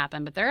make that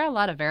happen? But there are a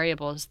lot of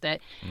variables that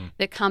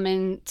come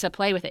into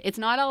play with it. It's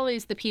not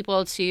always the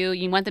people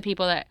you want the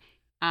people that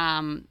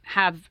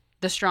have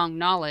the strong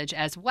knowledge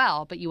as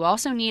well, but you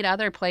also need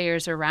other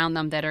players around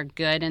them that are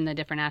good in the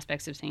different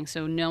aspects of things.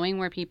 So knowing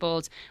where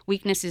people's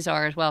weaknesses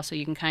are as well, so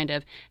you can kind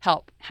of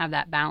help have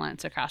that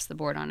balance across the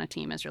board on a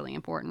team, is really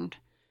important.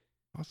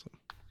 Awesome.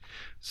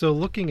 So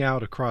looking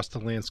out across the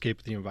landscape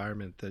of the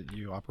environment that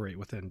you operate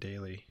within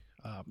daily,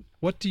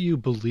 what do you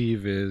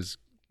believe is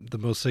the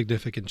most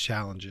significant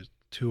challenges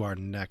to our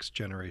next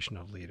generation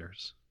of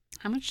leaders?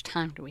 How much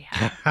time do we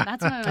have?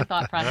 That's one of my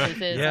thought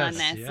processes on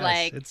this.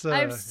 Yes. I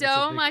have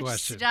so much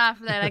question. stuff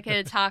that I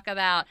could talk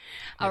about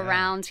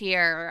around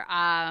here.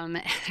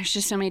 There's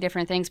just so many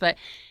different things. But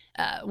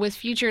with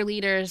future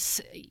leaders,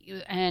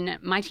 and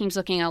my team's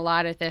looking a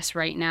lot at this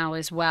right now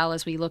as well,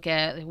 as we look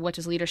at what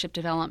does leadership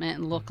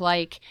development look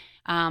like,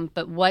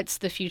 but what's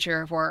the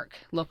future of work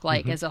look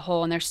like as a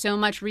whole? And there's so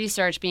much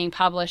research being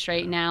published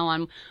right now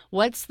on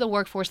what's the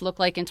workforce look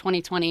like in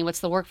 2020, what's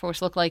the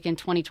workforce look like in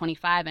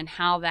 2025, and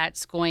how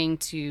that's going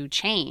to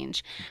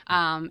change.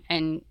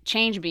 And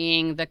change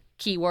being the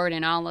key word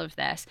in all of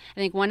this. I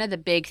think one of the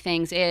big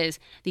things is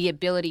the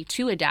ability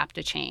to adapt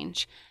to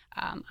change.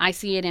 I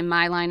see it in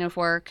my line of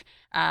work.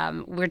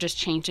 We're just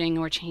changing.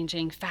 We're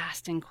changing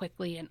fast and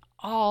quickly and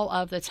all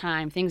of the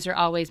time. Things are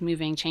always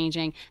moving,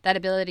 changing. That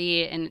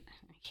ability, and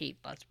I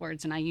hate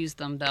buzzwords and I use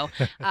them though,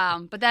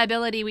 but that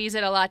ability, we use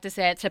it a lot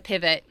to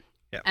pivot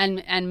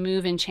and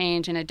move and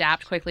change and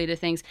adapt quickly to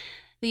things.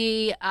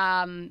 The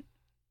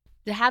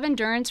have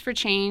endurance for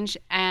change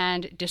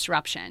and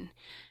disruption.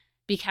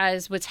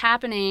 Because what's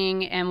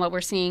happening and what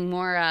we're seeing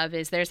more of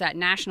is there's that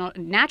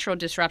natural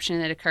disruption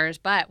that occurs,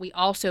 but we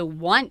also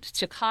want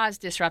to cause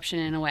disruption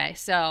in a way.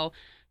 So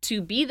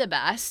to be the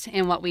best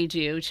in what we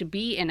do, to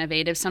be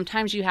innovative,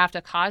 sometimes you have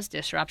to cause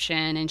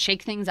disruption and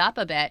shake things up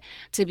a bit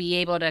to be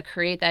able to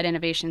create that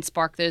innovation,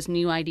 spark those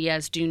new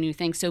ideas, do new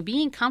things. So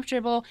being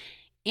comfortable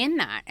in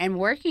that and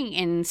working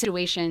in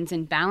situations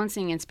and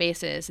balancing in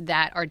spaces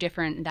that are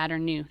different, that are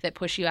new, that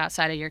push you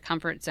outside of your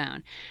comfort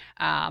zone.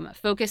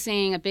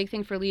 Focusing, a big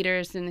thing for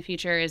leaders in the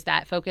future is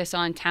that focus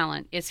on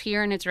talent. It's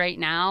here and it's right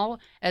now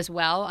as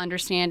well.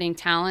 Understanding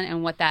talent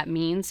and what that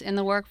means in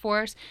the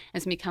workforce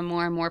has become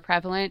more and more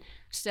prevalent.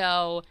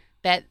 So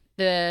that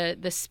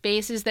The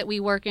spaces that we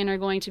work in are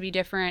going to be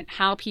different.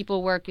 How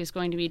people work is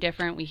going to be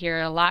different. We hear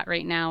a lot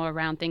right now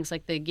around things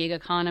like the gig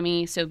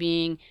economy. So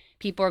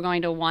people are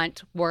going to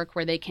want work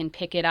where they can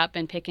pick it up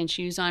and pick and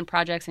choose on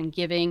projects, and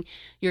giving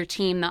your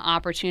team the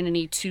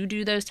opportunity to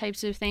do those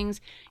types of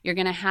things. You're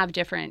going to have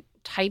different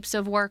types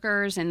of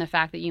workers, and the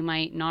fact that you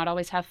might not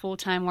always have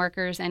full-time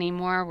workers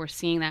anymore. We're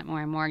seeing that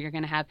more and more. You're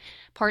going to have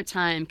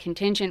part-time,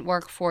 contingent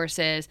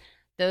workforces,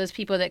 those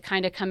people that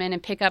kind of come in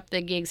and pick up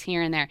the gigs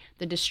here and there,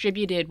 the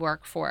distributed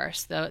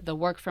workforce, the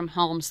work from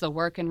homes, the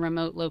work in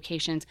remote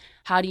locations.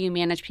 How do you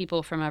manage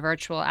people from a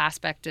virtual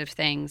aspect of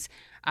things?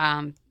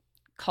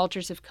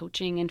 Cultures of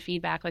coaching and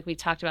feedback, like we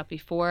talked about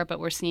before, but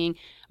we're seeing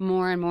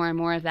more and more and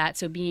more of that.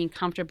 So being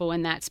comfortable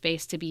in that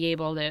space to be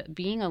able to,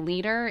 being a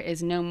leader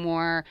is no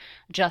more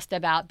just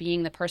about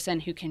being the person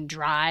who can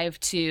drive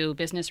to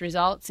business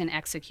results and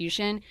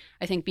execution.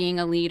 I think being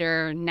a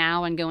leader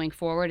now and going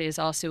forward is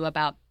also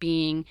about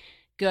being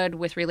good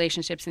with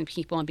relationships and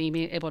people, and being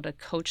able to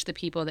coach the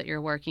people that you're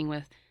working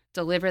with,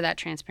 deliver that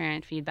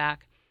transparent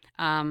feedback.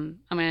 I'm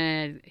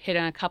going to hit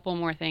on a couple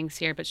more things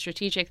here, but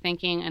strategic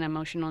thinking and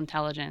emotional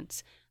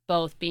intelligence,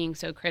 both being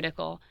so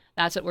critical.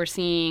 That's what we're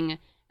seeing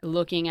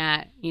looking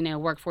at,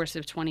 workforce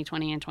of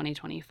 2020 and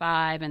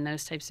 2025 and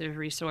those types of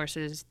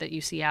resources that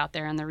you see out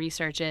there. And the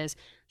research is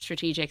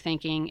strategic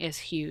thinking is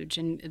huge,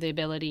 and the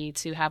ability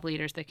to have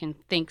leaders that can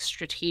think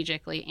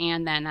strategically,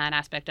 and then that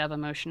aspect of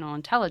emotional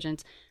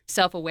intelligence,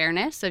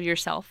 self-awareness of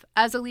yourself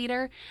as a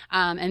leader,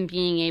 and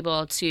being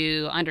able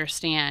to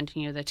understand,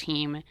 the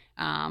team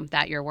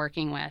that you're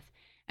working with.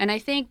 And I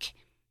think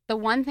the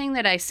one thing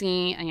that I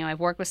see, I've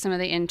worked with some of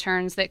the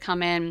interns that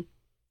come in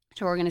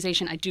to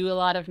organization. I do a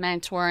lot of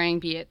mentoring,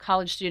 be it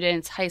college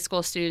students, high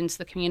school students,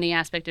 the community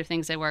aspect of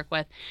things I work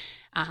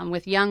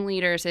with young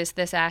leaders, is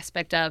this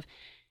aspect of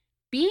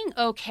being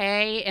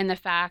okay in the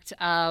fact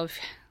of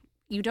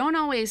you don't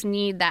always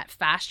need that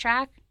fast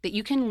track, that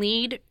you can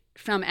lead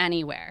from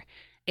anywhere.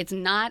 It's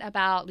not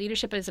about,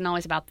 leadership isn't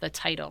always about the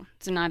title.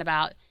 It's not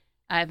about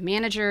I have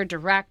manager,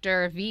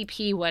 director,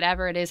 VP,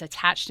 whatever it is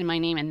attached to my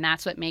name, and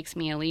that's what makes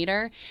me a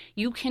leader.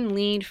 You can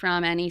lead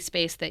from any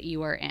space that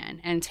you are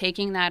in, and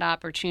taking that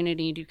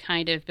opportunity to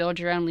kind of build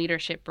your own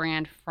leadership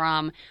brand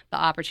from the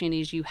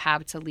opportunities you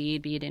have to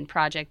lead, be it in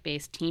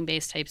project-based,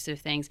 team-based types of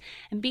things,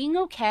 and being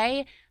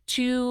okay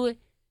to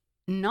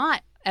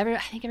not I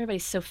think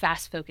everybody's so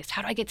fast focused.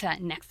 How do I get to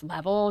that next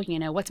level?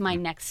 What's my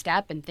next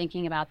step? And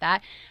thinking about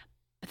that.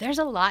 But there's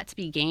a lot to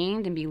be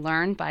gained and be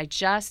learned by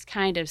just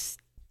kind of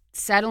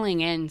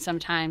settling in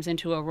sometimes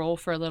into a role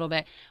for a little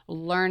bit,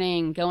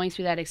 learning, going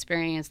through that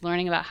experience,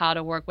 learning about how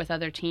to work with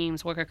other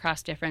teams, work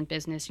across different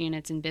business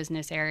units and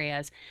business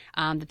areas.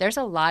 That there's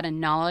a lot of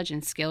knowledge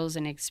and skills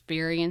and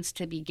experience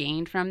to be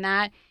gained from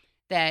that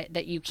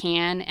you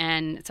can.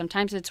 And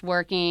sometimes it's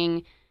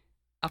working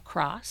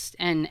across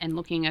and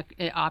looking at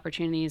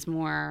opportunities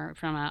more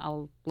from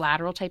a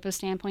lateral type of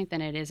standpoint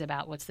than it is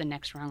about what's the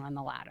next rung on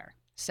the ladder.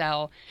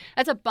 So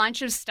that's a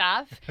bunch of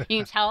stuff. You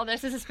can tell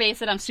this is a space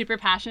that I'm super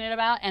passionate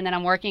about and that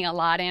I'm working a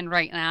lot in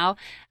right now.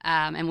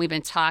 And we've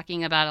been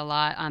talking about a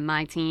lot on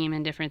my team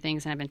and different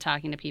things, and I've been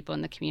talking to people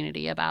in the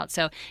community about.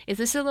 So is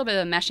this a little bit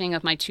of a meshing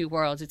of my two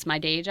worlds? It's my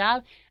day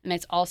job, and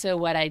it's also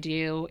what I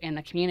do in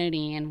the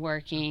community and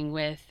working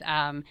with,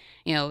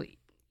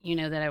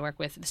 that I work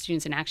with the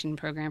Students in Action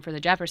program for the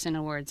Jefferson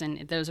Awards,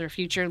 and those are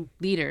future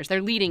leaders.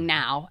 They're leading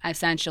now,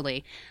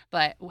 essentially,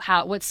 but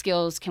what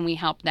skills can we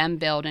help them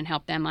build and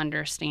help them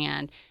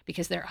understand,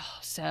 because they're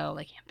all so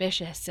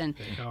ambitious and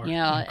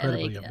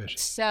incredibly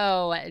ambitious.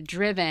 So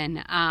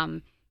driven.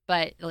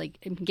 But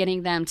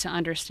getting them to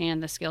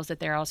understand the skills that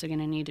they're also going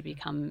to need to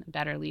become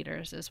better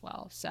leaders as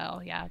well.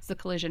 So yeah, it's the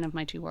collision of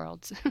my two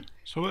worlds.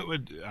 So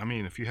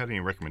if you had any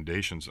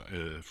recommendations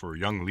for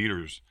young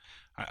leaders,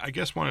 I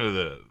guess one of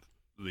the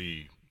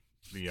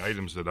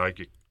items that I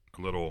get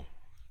a little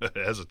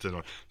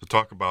hesitant to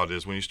talk about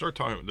is when you start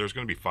talking, there's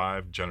going to be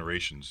 5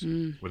 generations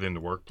within the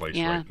workplace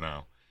right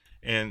now.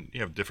 And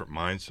you have different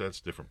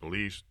mindsets, different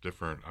beliefs,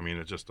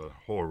 it's just a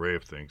whole array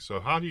of things. So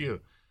how do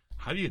you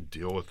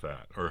deal with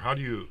that? Or how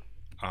do you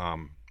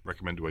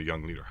recommend to a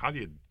young leader?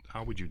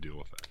 How would you deal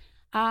with that?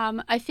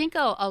 I think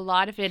a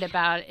lot of it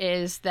about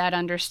is that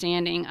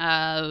understanding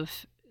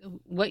of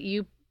what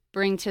you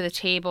bring to the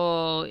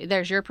table.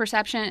 There's your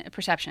perception.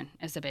 Perception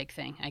is the big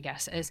thing, I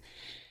guess, is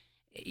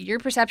your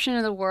perception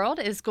of the world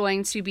is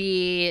going to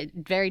be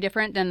very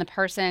different than the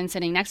person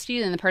sitting next to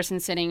you, than the person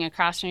sitting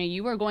across from you.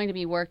 You are going to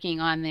be working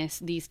on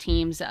these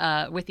teams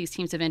with these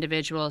teams of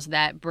individuals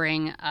that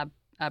bring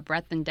a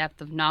breadth and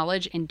depth of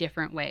knowledge in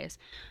different ways.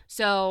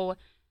 So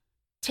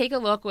take a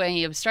look when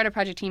you start a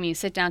project team, you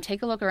sit down,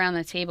 take a look around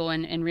the table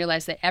and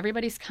realize that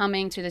everybody's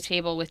coming to the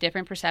table with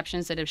different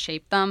perceptions that have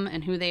shaped them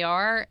and who they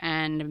are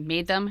and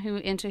made them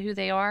into who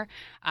they are.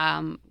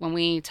 When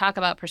we talk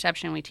about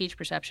perception, we teach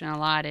perception a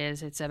lot,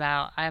 it's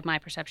about, I have my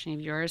perception of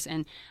yours,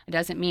 and it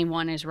doesn't mean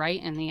one is right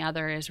and the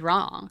other is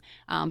wrong.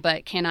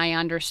 But can I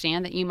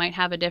understand that you might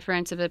have a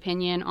difference of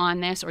opinion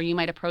on this, or you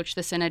might approach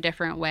this in a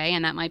different way,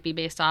 and that might be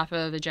based off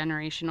of a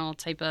generational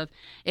type of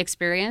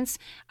experience.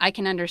 I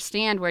can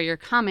understand where you're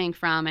coming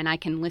from, and I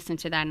can listen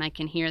to that, and I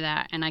can hear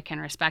that, and I can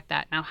respect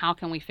that. Now, how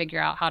can we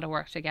figure out how to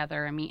work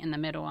together and meet in the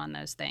middle on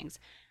those things?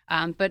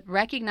 But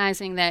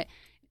recognizing that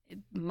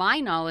my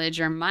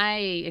knowledge or my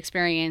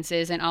experience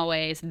isn't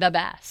always the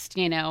best,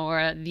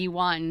 or the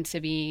one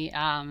to be,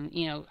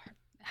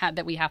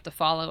 that we have to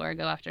follow or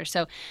go after.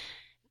 So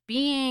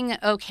being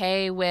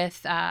okay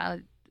with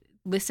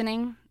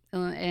listening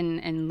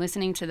and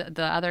listening to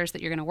the others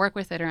that you're going to work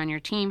with that are on your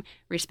team,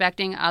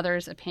 respecting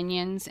others'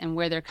 opinions and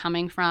where they're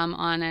coming from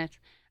on it,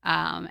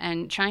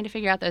 and trying to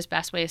figure out those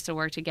best ways to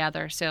work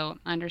together. So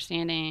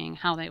understanding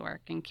how they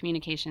work and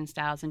communication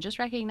styles, and just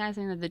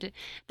recognizing that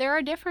there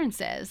are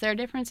differences. There are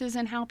differences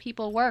in how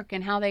people work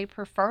and how they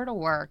prefer to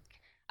work.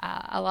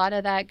 A lot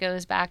of that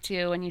goes back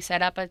to when you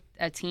set up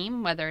a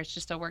team, whether it's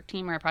just a work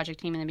team or a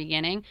project team in the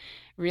beginning,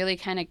 really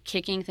kind of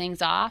kicking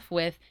things off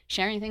with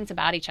sharing things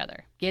about each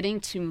other, getting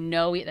to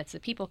know, that's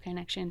the people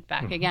connection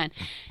back again.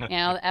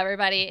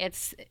 Everybody,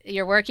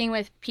 you're working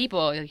with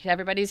people.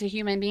 Everybody's a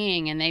human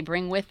being, and they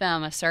bring with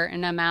them a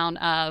certain amount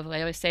of, I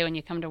always say when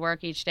you come to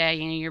work each day,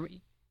 you're,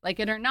 like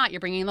it or not,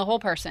 you're bringing the whole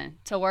person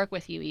to work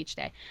with you each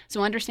day.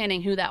 So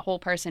understanding who that whole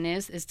person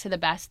is to the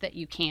best that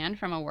you can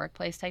from a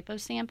workplace type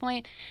of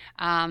standpoint,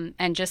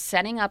 and just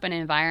setting up an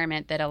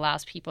environment that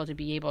allows people to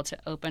be able to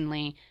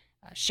openly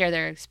share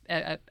their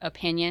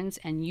opinions,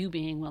 and you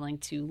being willing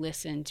to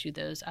listen to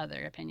those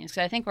other opinions.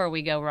 So I think where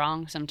we go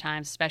wrong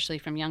sometimes, especially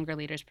from younger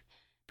leaders'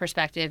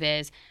 perspective,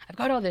 is I've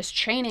got all this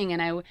training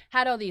and I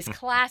had all these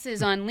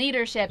classes on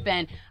leadership,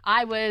 and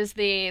I was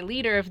the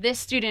leader of this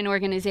student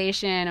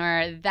organization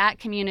or that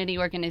community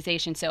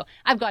organization, so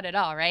I've got it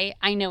all, right?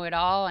 I know it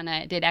all, and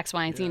I did X,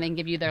 Y, and Z, and they can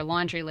give you their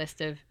laundry list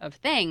of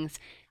things.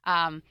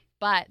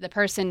 But the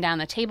person down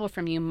the table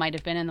from you might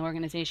have been in the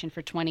organization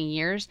for 20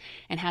 years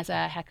and has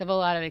a heck of a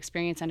lot of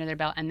experience under their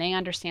belt, and they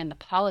understand the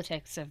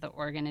politics of the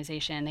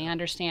organization. They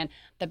understand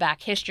the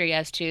back history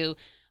as to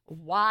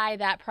why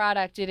that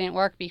product didn't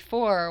work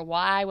before,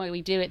 why when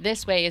we do it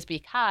this way is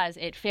because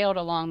it failed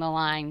along the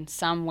line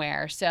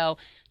somewhere. So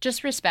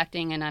just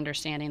respecting and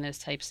understanding those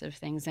types of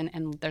things,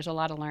 and there's a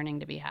lot of learning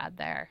to be had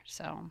there.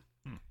 So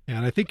yeah,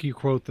 and I think your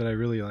quote that I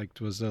really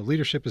liked was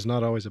leadership is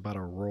not always about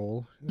a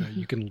role.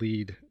 You can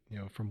lead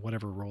from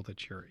whatever role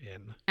that you're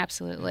in.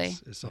 Absolutely.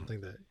 Is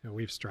something that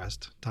we've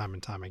stressed time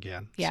and time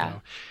again. Yeah.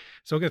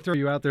 So I'm going to throw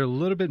you out there a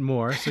little bit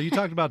more. So you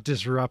talked about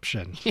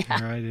disruption, all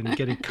right, and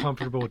getting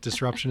comfortable with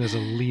disruption as a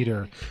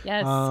leader.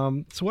 Yes.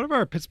 So what do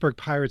our Pittsburgh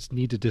Pirates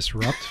need to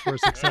disrupt for a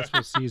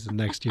successful season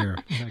next year?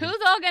 Who's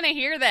all going to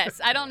hear this?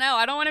 I don't know.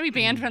 I don't want to be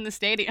banned from the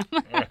stadium.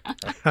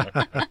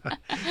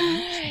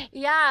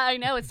 Yeah, I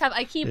know. It's tough.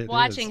 I keep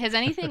watching. Has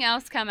anything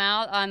else come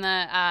out on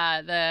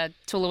the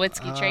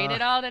Tulowitzki trade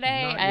at all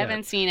today? I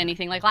haven't seen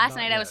anything. Like last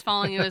night I was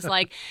following, it was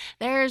like,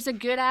 there's a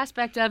good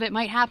aspect of it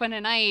might happen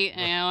tonight,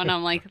 and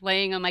I'm like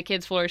laying on my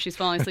kid's floor, she's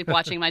falling asleep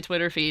watching my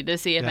Twitter feed to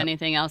see if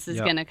anything else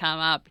is going to come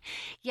up.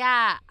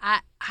 Yeah,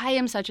 I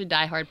am such a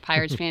diehard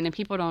Pirates fan, and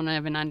people don't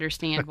even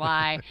understand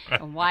why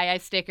I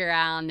stick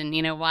around,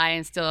 and why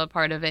I'm still a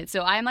part of it.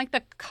 So I'm like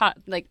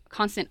the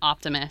constant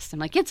optimist. I'm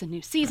like, it's a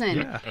new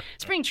season.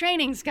 Spring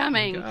training's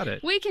coming.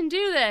 We can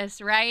do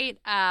this, right?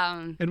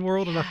 And we're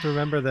old enough to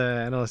remember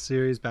the NL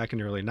series back in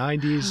the early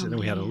 90s, and then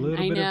we had a little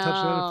bit of touch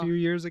on it a few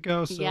years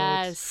ago. So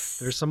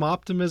there's some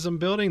optimism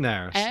building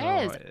there.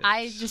 It is.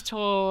 I just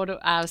told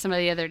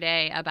somebody the other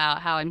day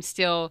about how I'm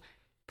still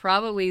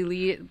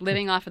probably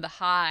living off of the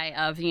high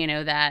of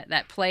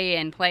that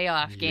play-in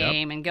playoff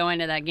game and going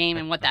to that game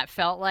and what that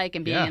felt like,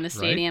 and being in the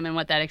stadium and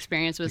what that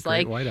experience was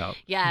like. Whiteout.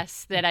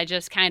 Yes, that I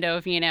just kind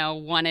of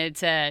want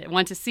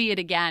to see it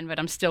again, but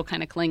I'm still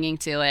kind of clinging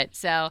to it.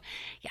 So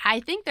I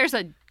think there's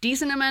a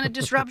decent amount of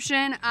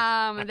disruption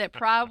that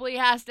probably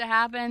has to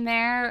happen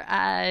there,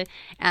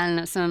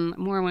 and some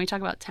more when we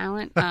talk about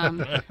talent,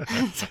 some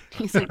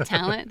decent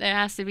talent that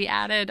has to be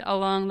added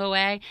along the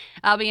way.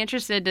 I'll be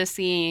interested to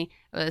see.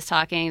 I was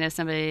talking to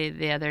somebody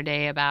the other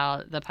day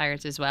about the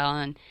Pirates as well,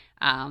 and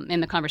in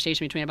the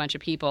conversation between a bunch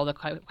of people, the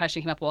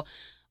question came up, well,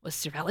 was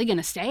Cervelli going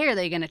to stay? Are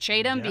they going to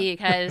trade him?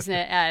 Because,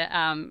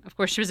 of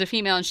course, she was a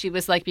female, and she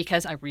was like,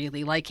 because I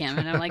really like him.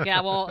 And I'm like,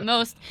 yeah, well,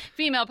 most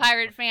female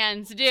Pirate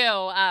fans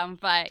do.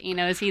 But,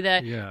 is he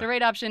the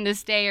right option to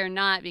stay or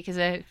not? Because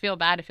I feel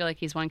bad. I feel like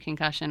he's one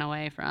concussion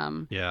away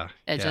from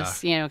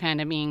just,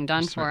 kind of being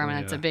done for him.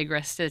 And it's a big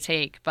risk to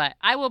take. But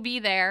I will be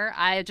there.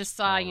 I just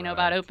saw,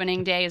 about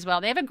opening day as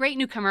well. They have a great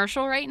new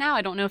commercial right now.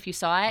 I don't know if you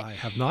saw it. I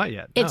have not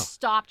yet. It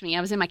stopped me.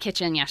 I was in my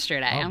kitchen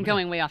yesterday. I'm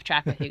going way off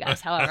track with you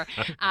guys, however.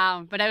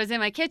 But But I was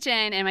in my kitchen,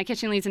 and my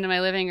kitchen leads into my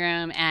living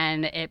room,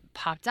 and it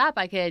popped up.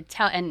 I could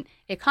tell, and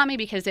it caught me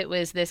because it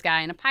was this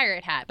guy in a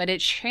pirate hat, but it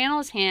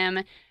channels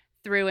him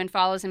through and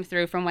follows him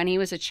through from when he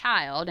was a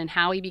child and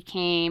how he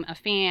became a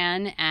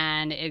fan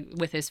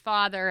with his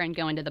father and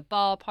going to the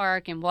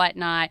ballpark and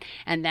whatnot.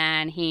 And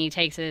then he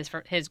takes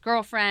his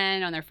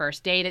girlfriend on their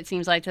first date, it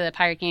seems like, to the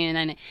pirate game. And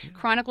then it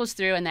chronicles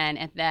through. And then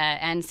at the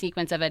end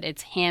sequence of it,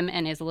 it's him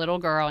and his little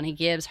girl. And he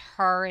gives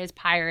her his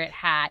pirate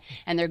hat.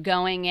 And they're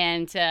going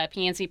into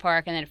PNC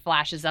Park. And then it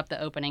flashes up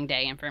the opening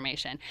day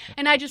information.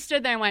 And I just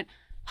stood there and went,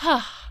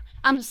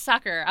 I'm a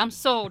sucker. I'm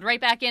sold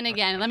right back in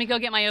again. Let me go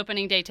get my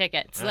opening day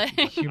tickets.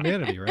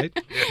 Humanity, right?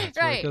 That's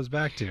right. what it goes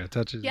back to. It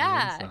touches the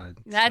inside.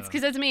 That's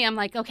because it's me. I'm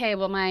like, okay,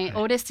 well, my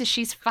oldest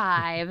she's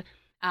 5.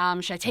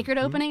 Should I take her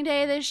to opening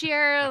day this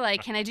year?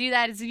 Like, can I do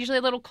that? It's usually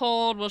a little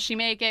cold. Will she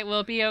make it? Will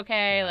it be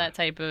okay? Yeah. That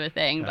type of a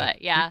thing.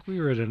 But yeah. I think we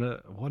were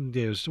at one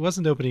day. It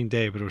wasn't opening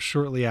day, but it was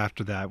shortly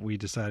after that we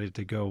decided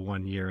to go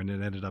one year, and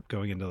it ended up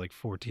going into like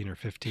 14 or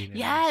 15.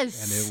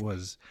 Yes. And it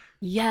was.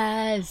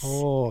 Yes.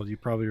 Oh, you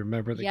probably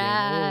remember the game.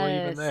 Oh,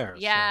 we're even there.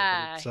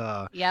 Yeah.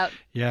 So, yep.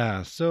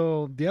 Yeah.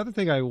 So the other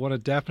thing I want to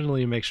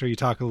definitely make sure you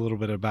talk a little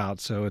bit about.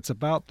 So it's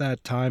about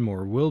that time,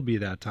 or will be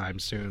that time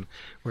soon,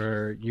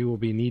 where you will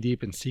be knee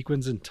deep in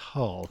Sequins and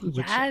Tull.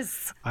 Which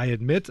I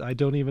admit I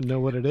don't even know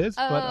what it is,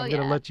 but I'm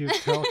going to let you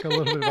talk a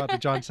little bit about the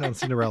Johnstown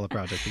Cinderella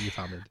project that you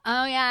founded.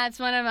 Oh yeah, it's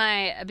one of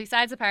my,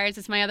 besides the pirates,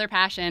 it's my other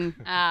passion.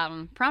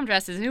 Prom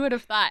dresses. Who would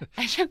have thought?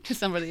 I joked to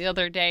somebody the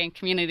other day in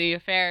community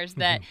affairs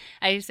that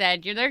I said,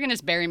 they're going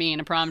to bury me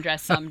in a prom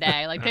dress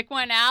someday. Like, pick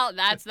one out.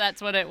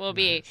 That's what it will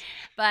be.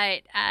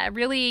 But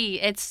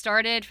really, it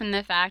started from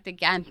the fact,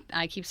 again,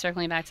 I keep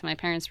circling back to my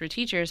parents were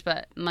teachers,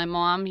 but my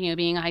mom,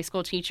 being a high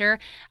school teacher,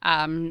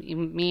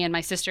 me and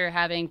my sister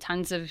having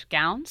tons of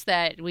gowns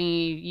that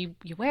you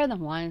wear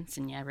them once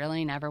and you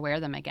really never wear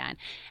them again.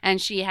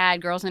 And she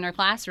had girls in her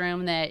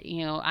classroom that,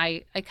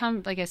 I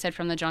come, like I said,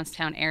 from the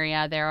Johnstown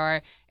area. There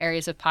are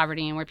areas of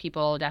poverty and where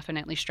people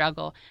definitely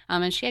struggle.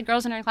 And she had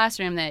girls in her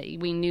classroom that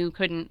we knew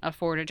couldn't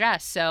afford a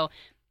dress. So,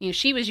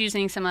 she was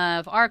using some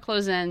of our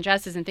clothes and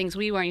dresses and things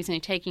we weren't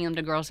using, taking them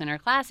to girls in her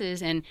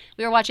classes. And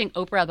we were watching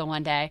Oprah the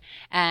one day,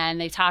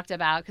 and they talked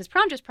about, because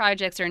prom dress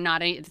projects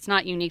it's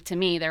not unique to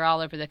me. They're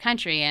all over the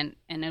country. And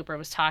Oprah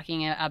was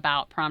talking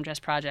about prom dress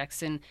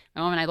projects. And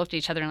my mom and I looked at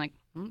each other and like,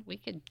 we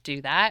could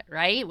do that,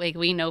 right? Like,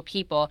 we know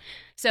people.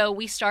 So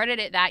we started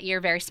it that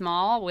year very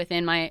small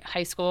within my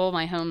high school,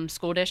 my home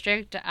school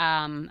district.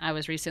 I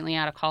was recently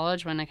out of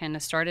college when I kind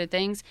of started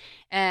things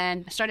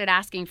and started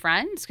asking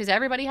friends, because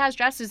everybody has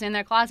dresses in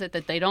their closet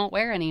that they don't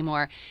wear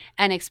anymore,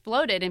 and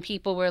exploded. And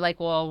people were like,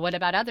 well, what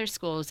about other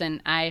schools?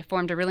 And I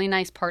formed a really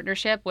nice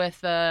partnership with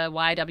the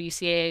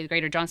YWCA, the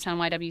Greater Johnstown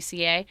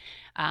YWCA,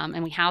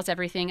 and we house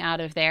everything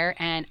out of there.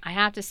 And I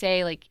have to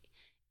say, like,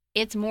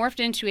 it's morphed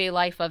into a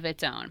life of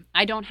its own.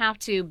 I don't have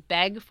to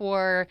beg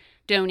for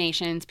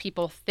donations.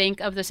 People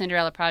think of the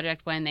Cinderella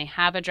Project when they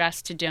have a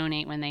dress to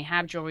donate, when they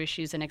have jewelry,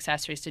 shoes, and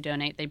accessories to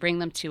donate. They bring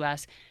them to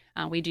us.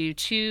 We do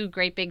 2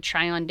 great big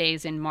try-on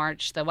days in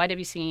March. The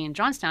YWCA in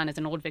Johnstown is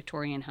an old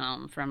Victorian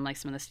home from like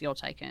some of the steel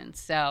tycoons.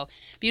 So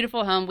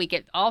beautiful home. We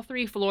get all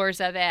 3 floors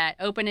of it,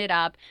 open it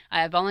up.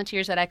 I have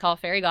volunteers that I call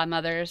fairy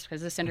godmothers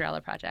because of the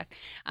Cinderella Project.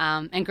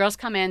 And girls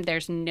come in.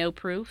 There's no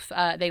proof.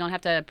 They don't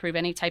have to prove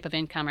any type of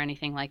income or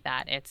anything like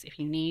that. It's if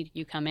you need,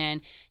 you come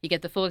in. You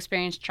get the full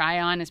experience, try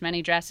on as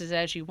many dresses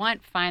as you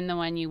want, find the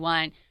one you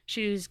want.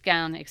 Shoes,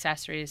 gown,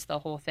 accessories, the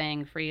whole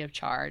thing, free of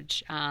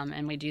charge.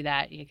 And we do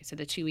that, like I said,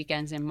 the 2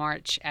 weekends in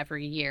March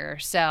every year.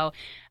 So,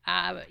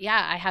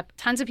 I have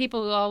tons of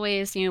people who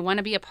always, want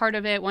to be a part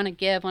of it, want to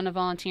give, want to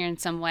volunteer in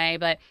some way.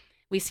 But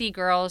we see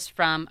girls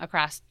from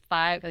across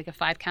a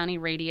 5-county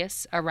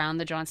radius around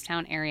the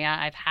Johnstown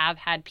area. Have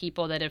had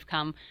people that have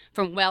come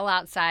from well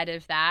outside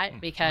of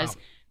that because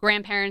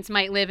grandparents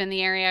might live in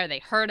the area, or they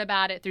heard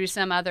about it through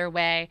some other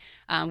way.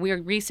 We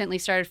recently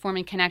started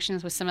forming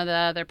connections with some of the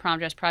other prom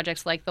dress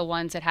projects, like the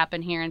ones that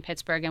happen here in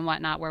Pittsburgh and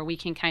whatnot, where we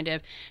can kind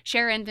of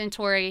share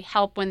inventory,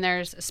 help when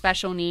there's a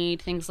special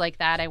need, things like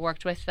that. I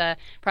worked with the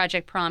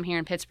Project Prom here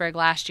in Pittsburgh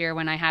last year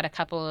when I had a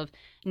couple of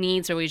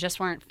needs where we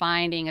just weren't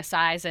finding a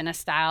size and a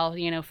style,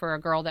 for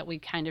a girl that we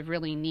kind of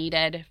really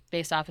needed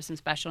based off of some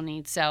special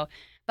needs. So,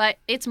 but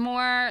it's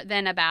more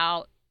than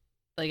about,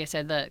 like I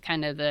said, the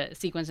kind of the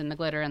sequins and the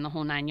glitter and the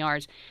whole 9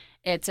 yards.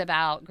 It's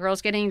about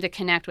girls getting to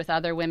connect with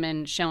other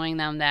women, showing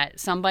them that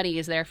somebody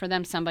is there for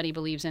them, somebody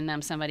believes in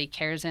them, somebody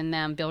cares in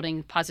them,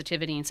 building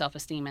positivity and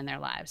self-esteem in their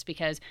lives.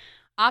 Because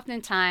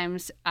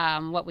oftentimes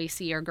what we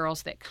see are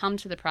girls that come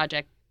to the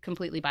project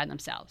completely by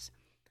themselves.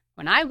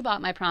 When I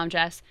bought my prom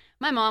dress,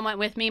 my mom went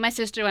with me, my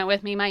sister went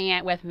with me, my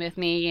aunt went with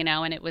me,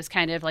 and it was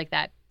kind of like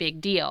that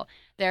big deal.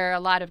 There are a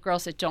lot of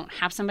girls that don't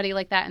have somebody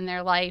like that in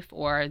their life,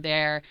 or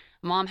their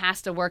mom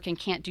has to work and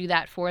can't do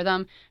that for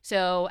them.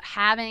 So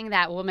having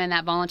that woman,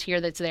 that volunteer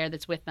that's there,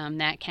 that's with them,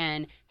 that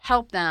can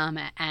help them.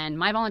 And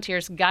my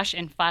volunteers gush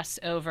and fuss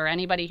over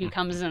anybody who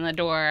comes in the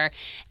door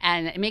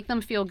and make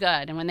them feel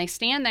good. And when they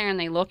stand there and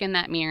they look in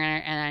that mirror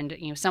and,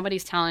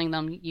 somebody's telling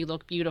them you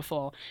look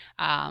beautiful,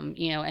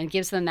 and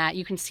gives them that,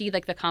 you can see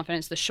like the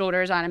confidence, the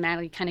shoulders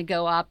automatically kind of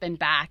go up and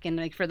back. And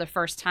like for the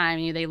first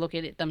time, they look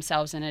at it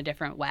themselves in a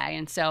different way.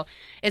 And so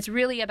it's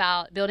really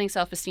about building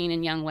self-esteem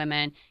in young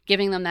women,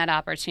 giving them that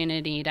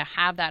opportunity to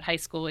have that high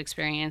school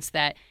experience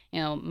that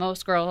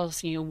most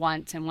girls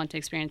want to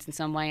experience in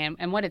some way.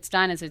 And what it's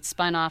done is it's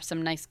spun off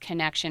some nice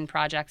connection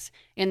projects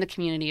in the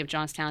community of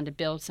Johnstown to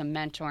build some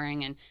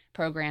mentoring and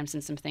programs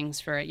and some things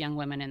for young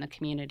women in the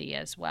community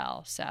as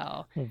well.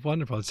 So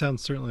wonderful. It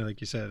sounds certainly, like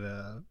you said,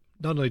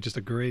 not only just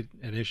a great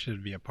initiative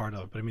to be a part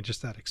of, but I mean,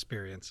 just that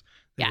experience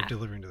that you're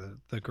delivering to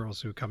the girls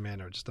who come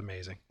in are just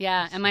amazing.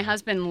 Yeah, and my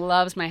husband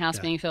loves my house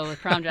being filled with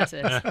prom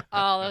dresses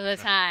all of the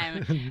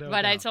time.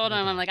 But I told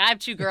him, I'm like, I have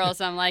 2 girls.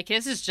 I'm like,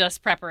 this is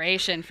just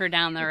preparation for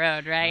down the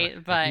road,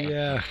 right?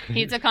 But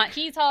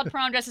he's hauled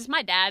prom dresses.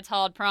 My dad's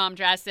hauled prom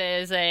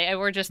dresses.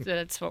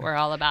 That's what we're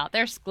all about.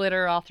 There's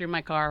glitter all through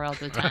my car all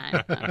the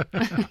time.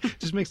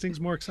 Just makes things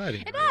more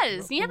exciting. It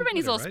does. Everybody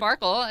needs a little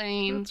sparkle. I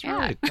mean,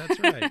 That's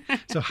right.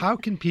 So how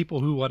can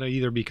people who want to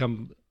either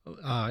become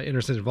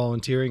interested in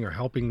volunteering or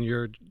helping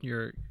your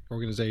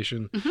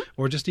organization,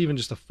 or just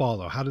to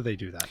follow, how do they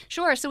do that?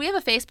 Sure. So we have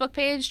a Facebook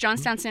page,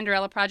 Johnstown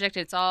Cinderella Project.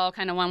 It's all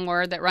kind of one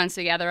word that runs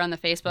together on the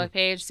Facebook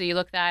page. So you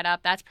look that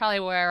up. That's probably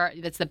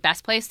that's the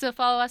best place to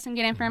follow us and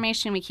get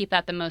information. We keep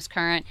that the most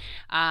current.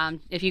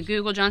 If you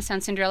Google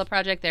Johnstown Cinderella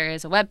Project, there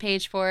is a web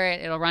page for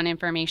it. It'll run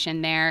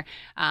information there.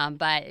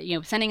 But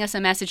sending us a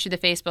message to the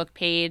Facebook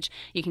page,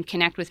 you can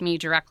connect with me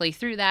directly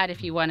through that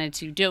if you wanted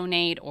to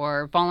donate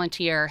or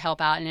volunteer or help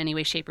out in any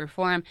way, shape, or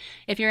form.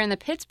 If you're in the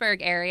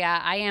Pittsburgh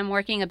area, I am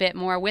working a bit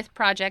more with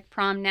Project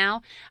Prom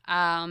now,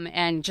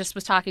 and just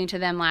was talking to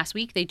them last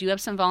week. They do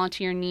have some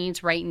volunteer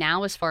needs right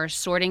now as far as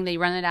sorting. They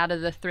run it out of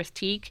the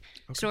Thriftique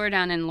store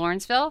down in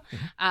Lawrenceville.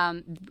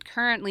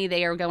 Currently,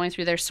 they are going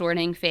through their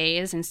sorting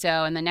phase, and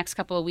so in the next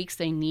couple of weeks,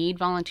 they need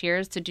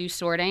volunteers to do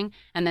sorting,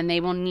 and then they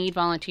will need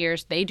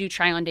volunteers. They do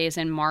try-on days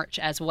in March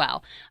as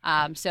well.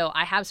 So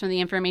I have some of the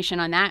information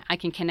on that. I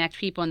can connect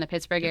people in the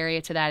Pittsburgh area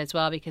to that as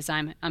well, because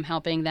I'm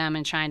helping them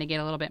and trying to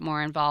get a little bit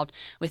more involved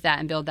with that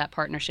and build that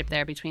partnership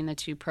there between the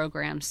 2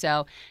 programs.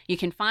 So you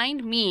can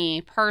find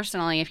me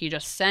personally if you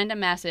just send a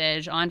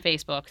message on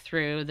Facebook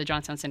through the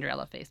Johnstown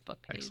Cinderella Facebook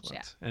page. Excellent.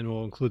 Yeah. And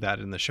we'll include that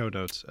in the show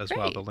notes as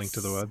well, the link to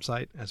the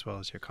website as well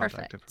as your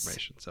contact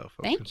information. So folks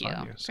Thank can you.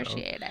 find you.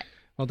 Appreciate it.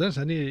 Well, Dennis,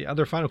 any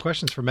other final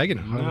questions for Megan?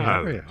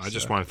 I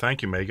just want to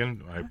thank you,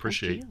 Megan. I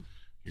appreciate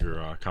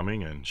your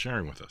coming and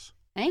sharing with us.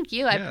 Thank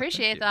you. I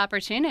appreciate the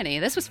opportunity.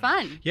 This was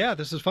fun. Yeah,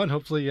 this was fun.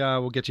 Hopefully,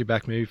 we'll get you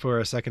back maybe for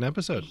a second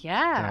episode.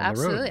 Yeah,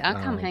 absolutely.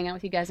 I'll come hang out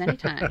with you guys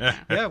anytime.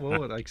 Yeah,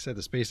 well, like I said,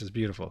 the space is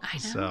beautiful. I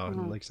know.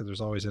 So, like I said, there's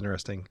always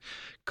interesting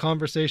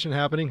conversation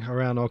happening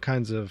around all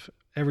kinds of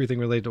everything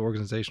related to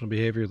organizational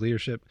behavior,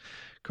 leadership,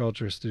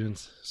 culture,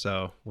 students.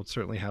 So we'll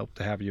certainly hope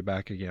to have you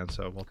back again.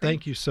 So, well,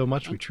 thank you so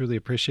much. We truly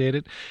appreciate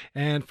it.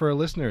 And for our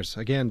listeners,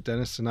 again,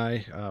 Dennis and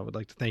I would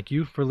like to thank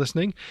you for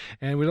listening.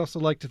 And we'd also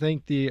like to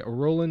thank the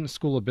Roland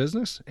School of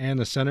Business and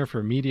the Center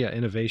for Media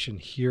Innovation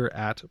here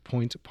at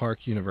Point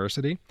Park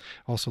University.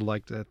 Also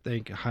like to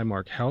thank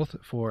Highmark Health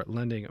for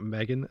lending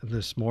Megan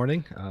this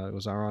morning. It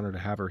was our honor to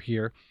have her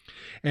here.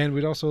 And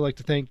we'd also like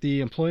to thank the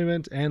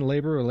Employment and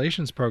Labor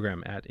Relations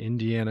Program at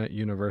Indiana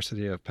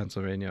University of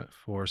Pennsylvania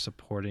for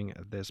supporting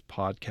this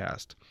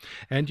podcast.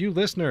 And you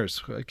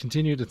listeners,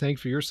 continue to thank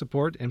for your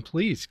support, and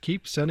please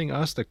keep sending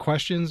us the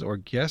questions or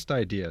guest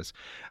ideas.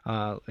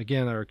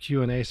 Again, our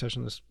Q&A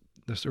session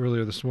this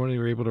earlier this morning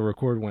we were able to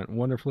record went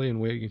wonderfully, and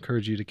we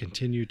encourage you to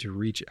continue to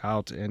reach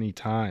out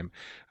anytime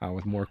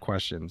with more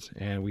questions.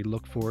 And we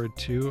look forward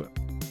to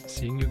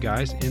seeing you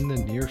guys in the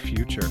near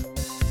future.